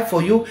will fight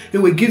for you. He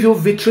will give you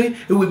victory.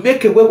 He will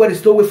make a way where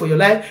there's no way for your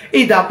life.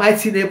 In the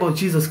mighty name of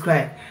Jesus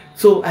Christ.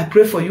 So I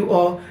pray for you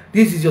all.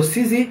 This is your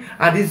season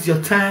and this is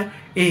your time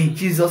in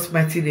Jesus'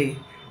 mighty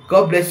name.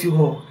 God bless you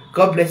all.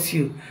 God bless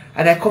you.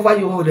 And I cover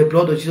you all with the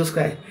blood of Jesus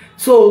Christ.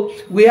 So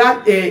we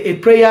have a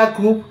prayer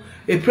group,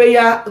 a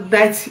prayer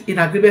night in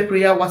agreement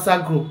prayer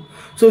WhatsApp group.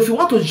 So if you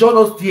want to join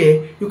us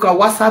there, you can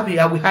WhatsApp me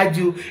and we hide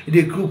you in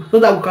the group so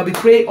that we can be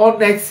praying all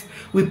night.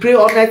 We pray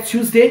all night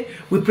Tuesday,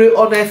 we pray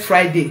all night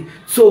Friday.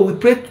 So we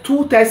pray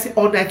 2 times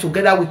all night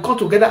together. We come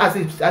together as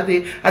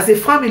a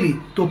family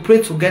to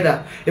pray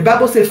together. The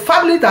Bible says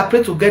family that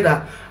pray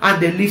together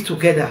and they live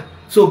together.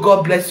 So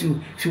God bless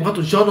you. If you want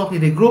to join up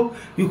in the group,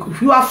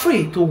 you are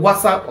free to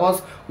WhatsApp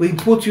us. We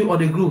put you on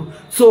the group.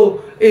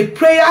 So a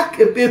prayer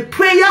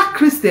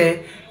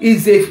Christian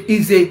is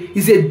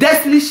a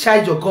destiny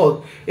child of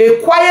God.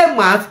 A quiet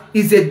man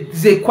is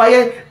a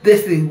quiet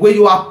destiny. When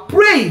you are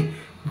praying,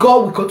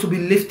 God will come to be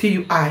lifting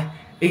you high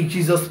in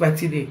Jesus'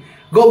 mighty name.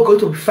 God will go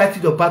to be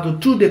fighting your battle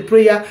through the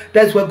prayer.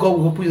 That's where God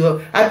will open you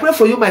up. I pray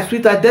for you, my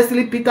sweetheart,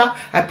 Destiny Peter.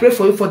 I pray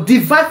for you for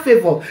divine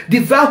favor,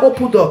 divine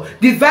open door,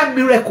 divine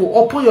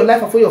miracle upon your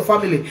life and for your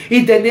family.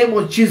 In the name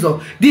of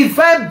Jesus.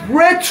 Divine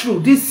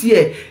breakthrough this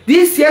year.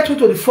 This year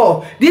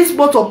 2024. This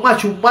month of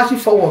March, you marching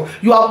forward.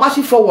 You are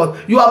marching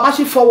forward. You are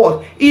marching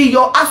forward. In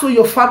your house or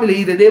your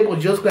family, in the name of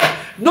Jesus Christ.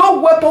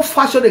 No weapon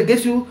fashioned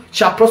against you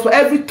shall prosper.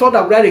 Every tongue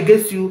that rise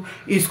against you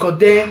is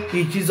condemned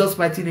in Jesus'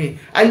 mighty name.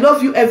 I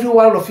love you, every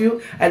one of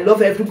you. I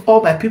love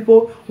all my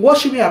people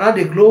watching me around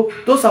the globe.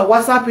 Those are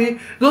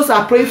WhatsApping, those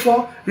are praying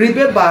for.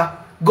 Remember,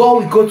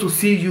 God will go to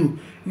see you.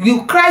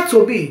 You cry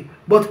to me,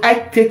 but I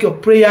take your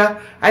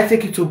prayer, I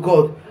take it to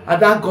God,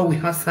 and that God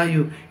will answer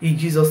you in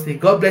Jesus' name.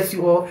 God bless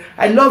you all.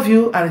 I love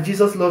you, and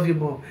Jesus loves you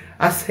more.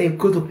 As I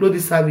go to close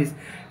this service,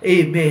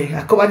 amen.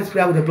 I cover this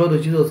prayer with the blood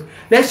of Jesus.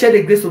 Let's share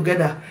the grace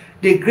together.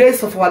 The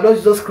grace of our Lord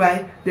Jesus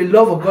Christ, the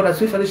love of God, and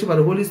sweet fellowship of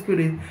the Holy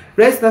Spirit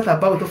rest not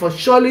about with us. For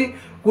surely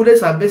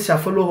goodness and mercy shall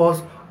follow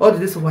us all the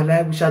days of our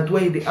life. We shall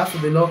dwell in the house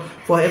of the Lord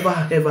forever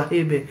and ever.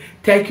 Amen.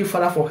 Thank you,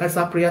 Father, for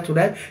answering prayer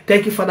tonight.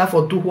 Thank you, Father,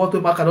 for doing what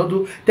man cannot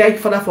do. Thank you,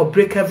 Father, for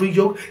break every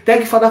yoke. Thank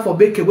you, Father, for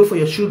making a way for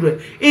your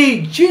children.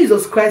 In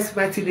Jesus Christ's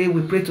mighty name,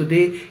 we pray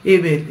today.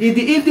 Amen. In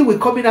the evening, we're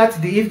coming out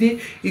in the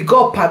evening. If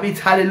God permits,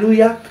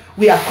 hallelujah.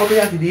 We are coming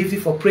out in the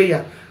evening for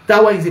prayer.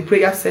 That one is a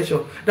prayer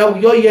session. Now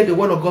we all hear the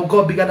word of God.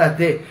 God bigger than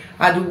them,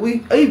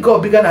 and if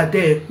God bigger than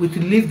them, we to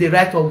live the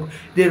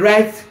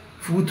right.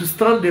 We to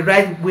stand the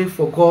right way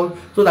for God,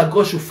 so that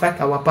God should fight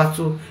our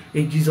battle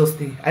in Jesus'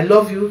 name. I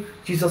love you.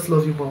 Jesus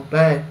loves you more.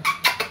 Bye.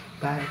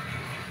 Bye.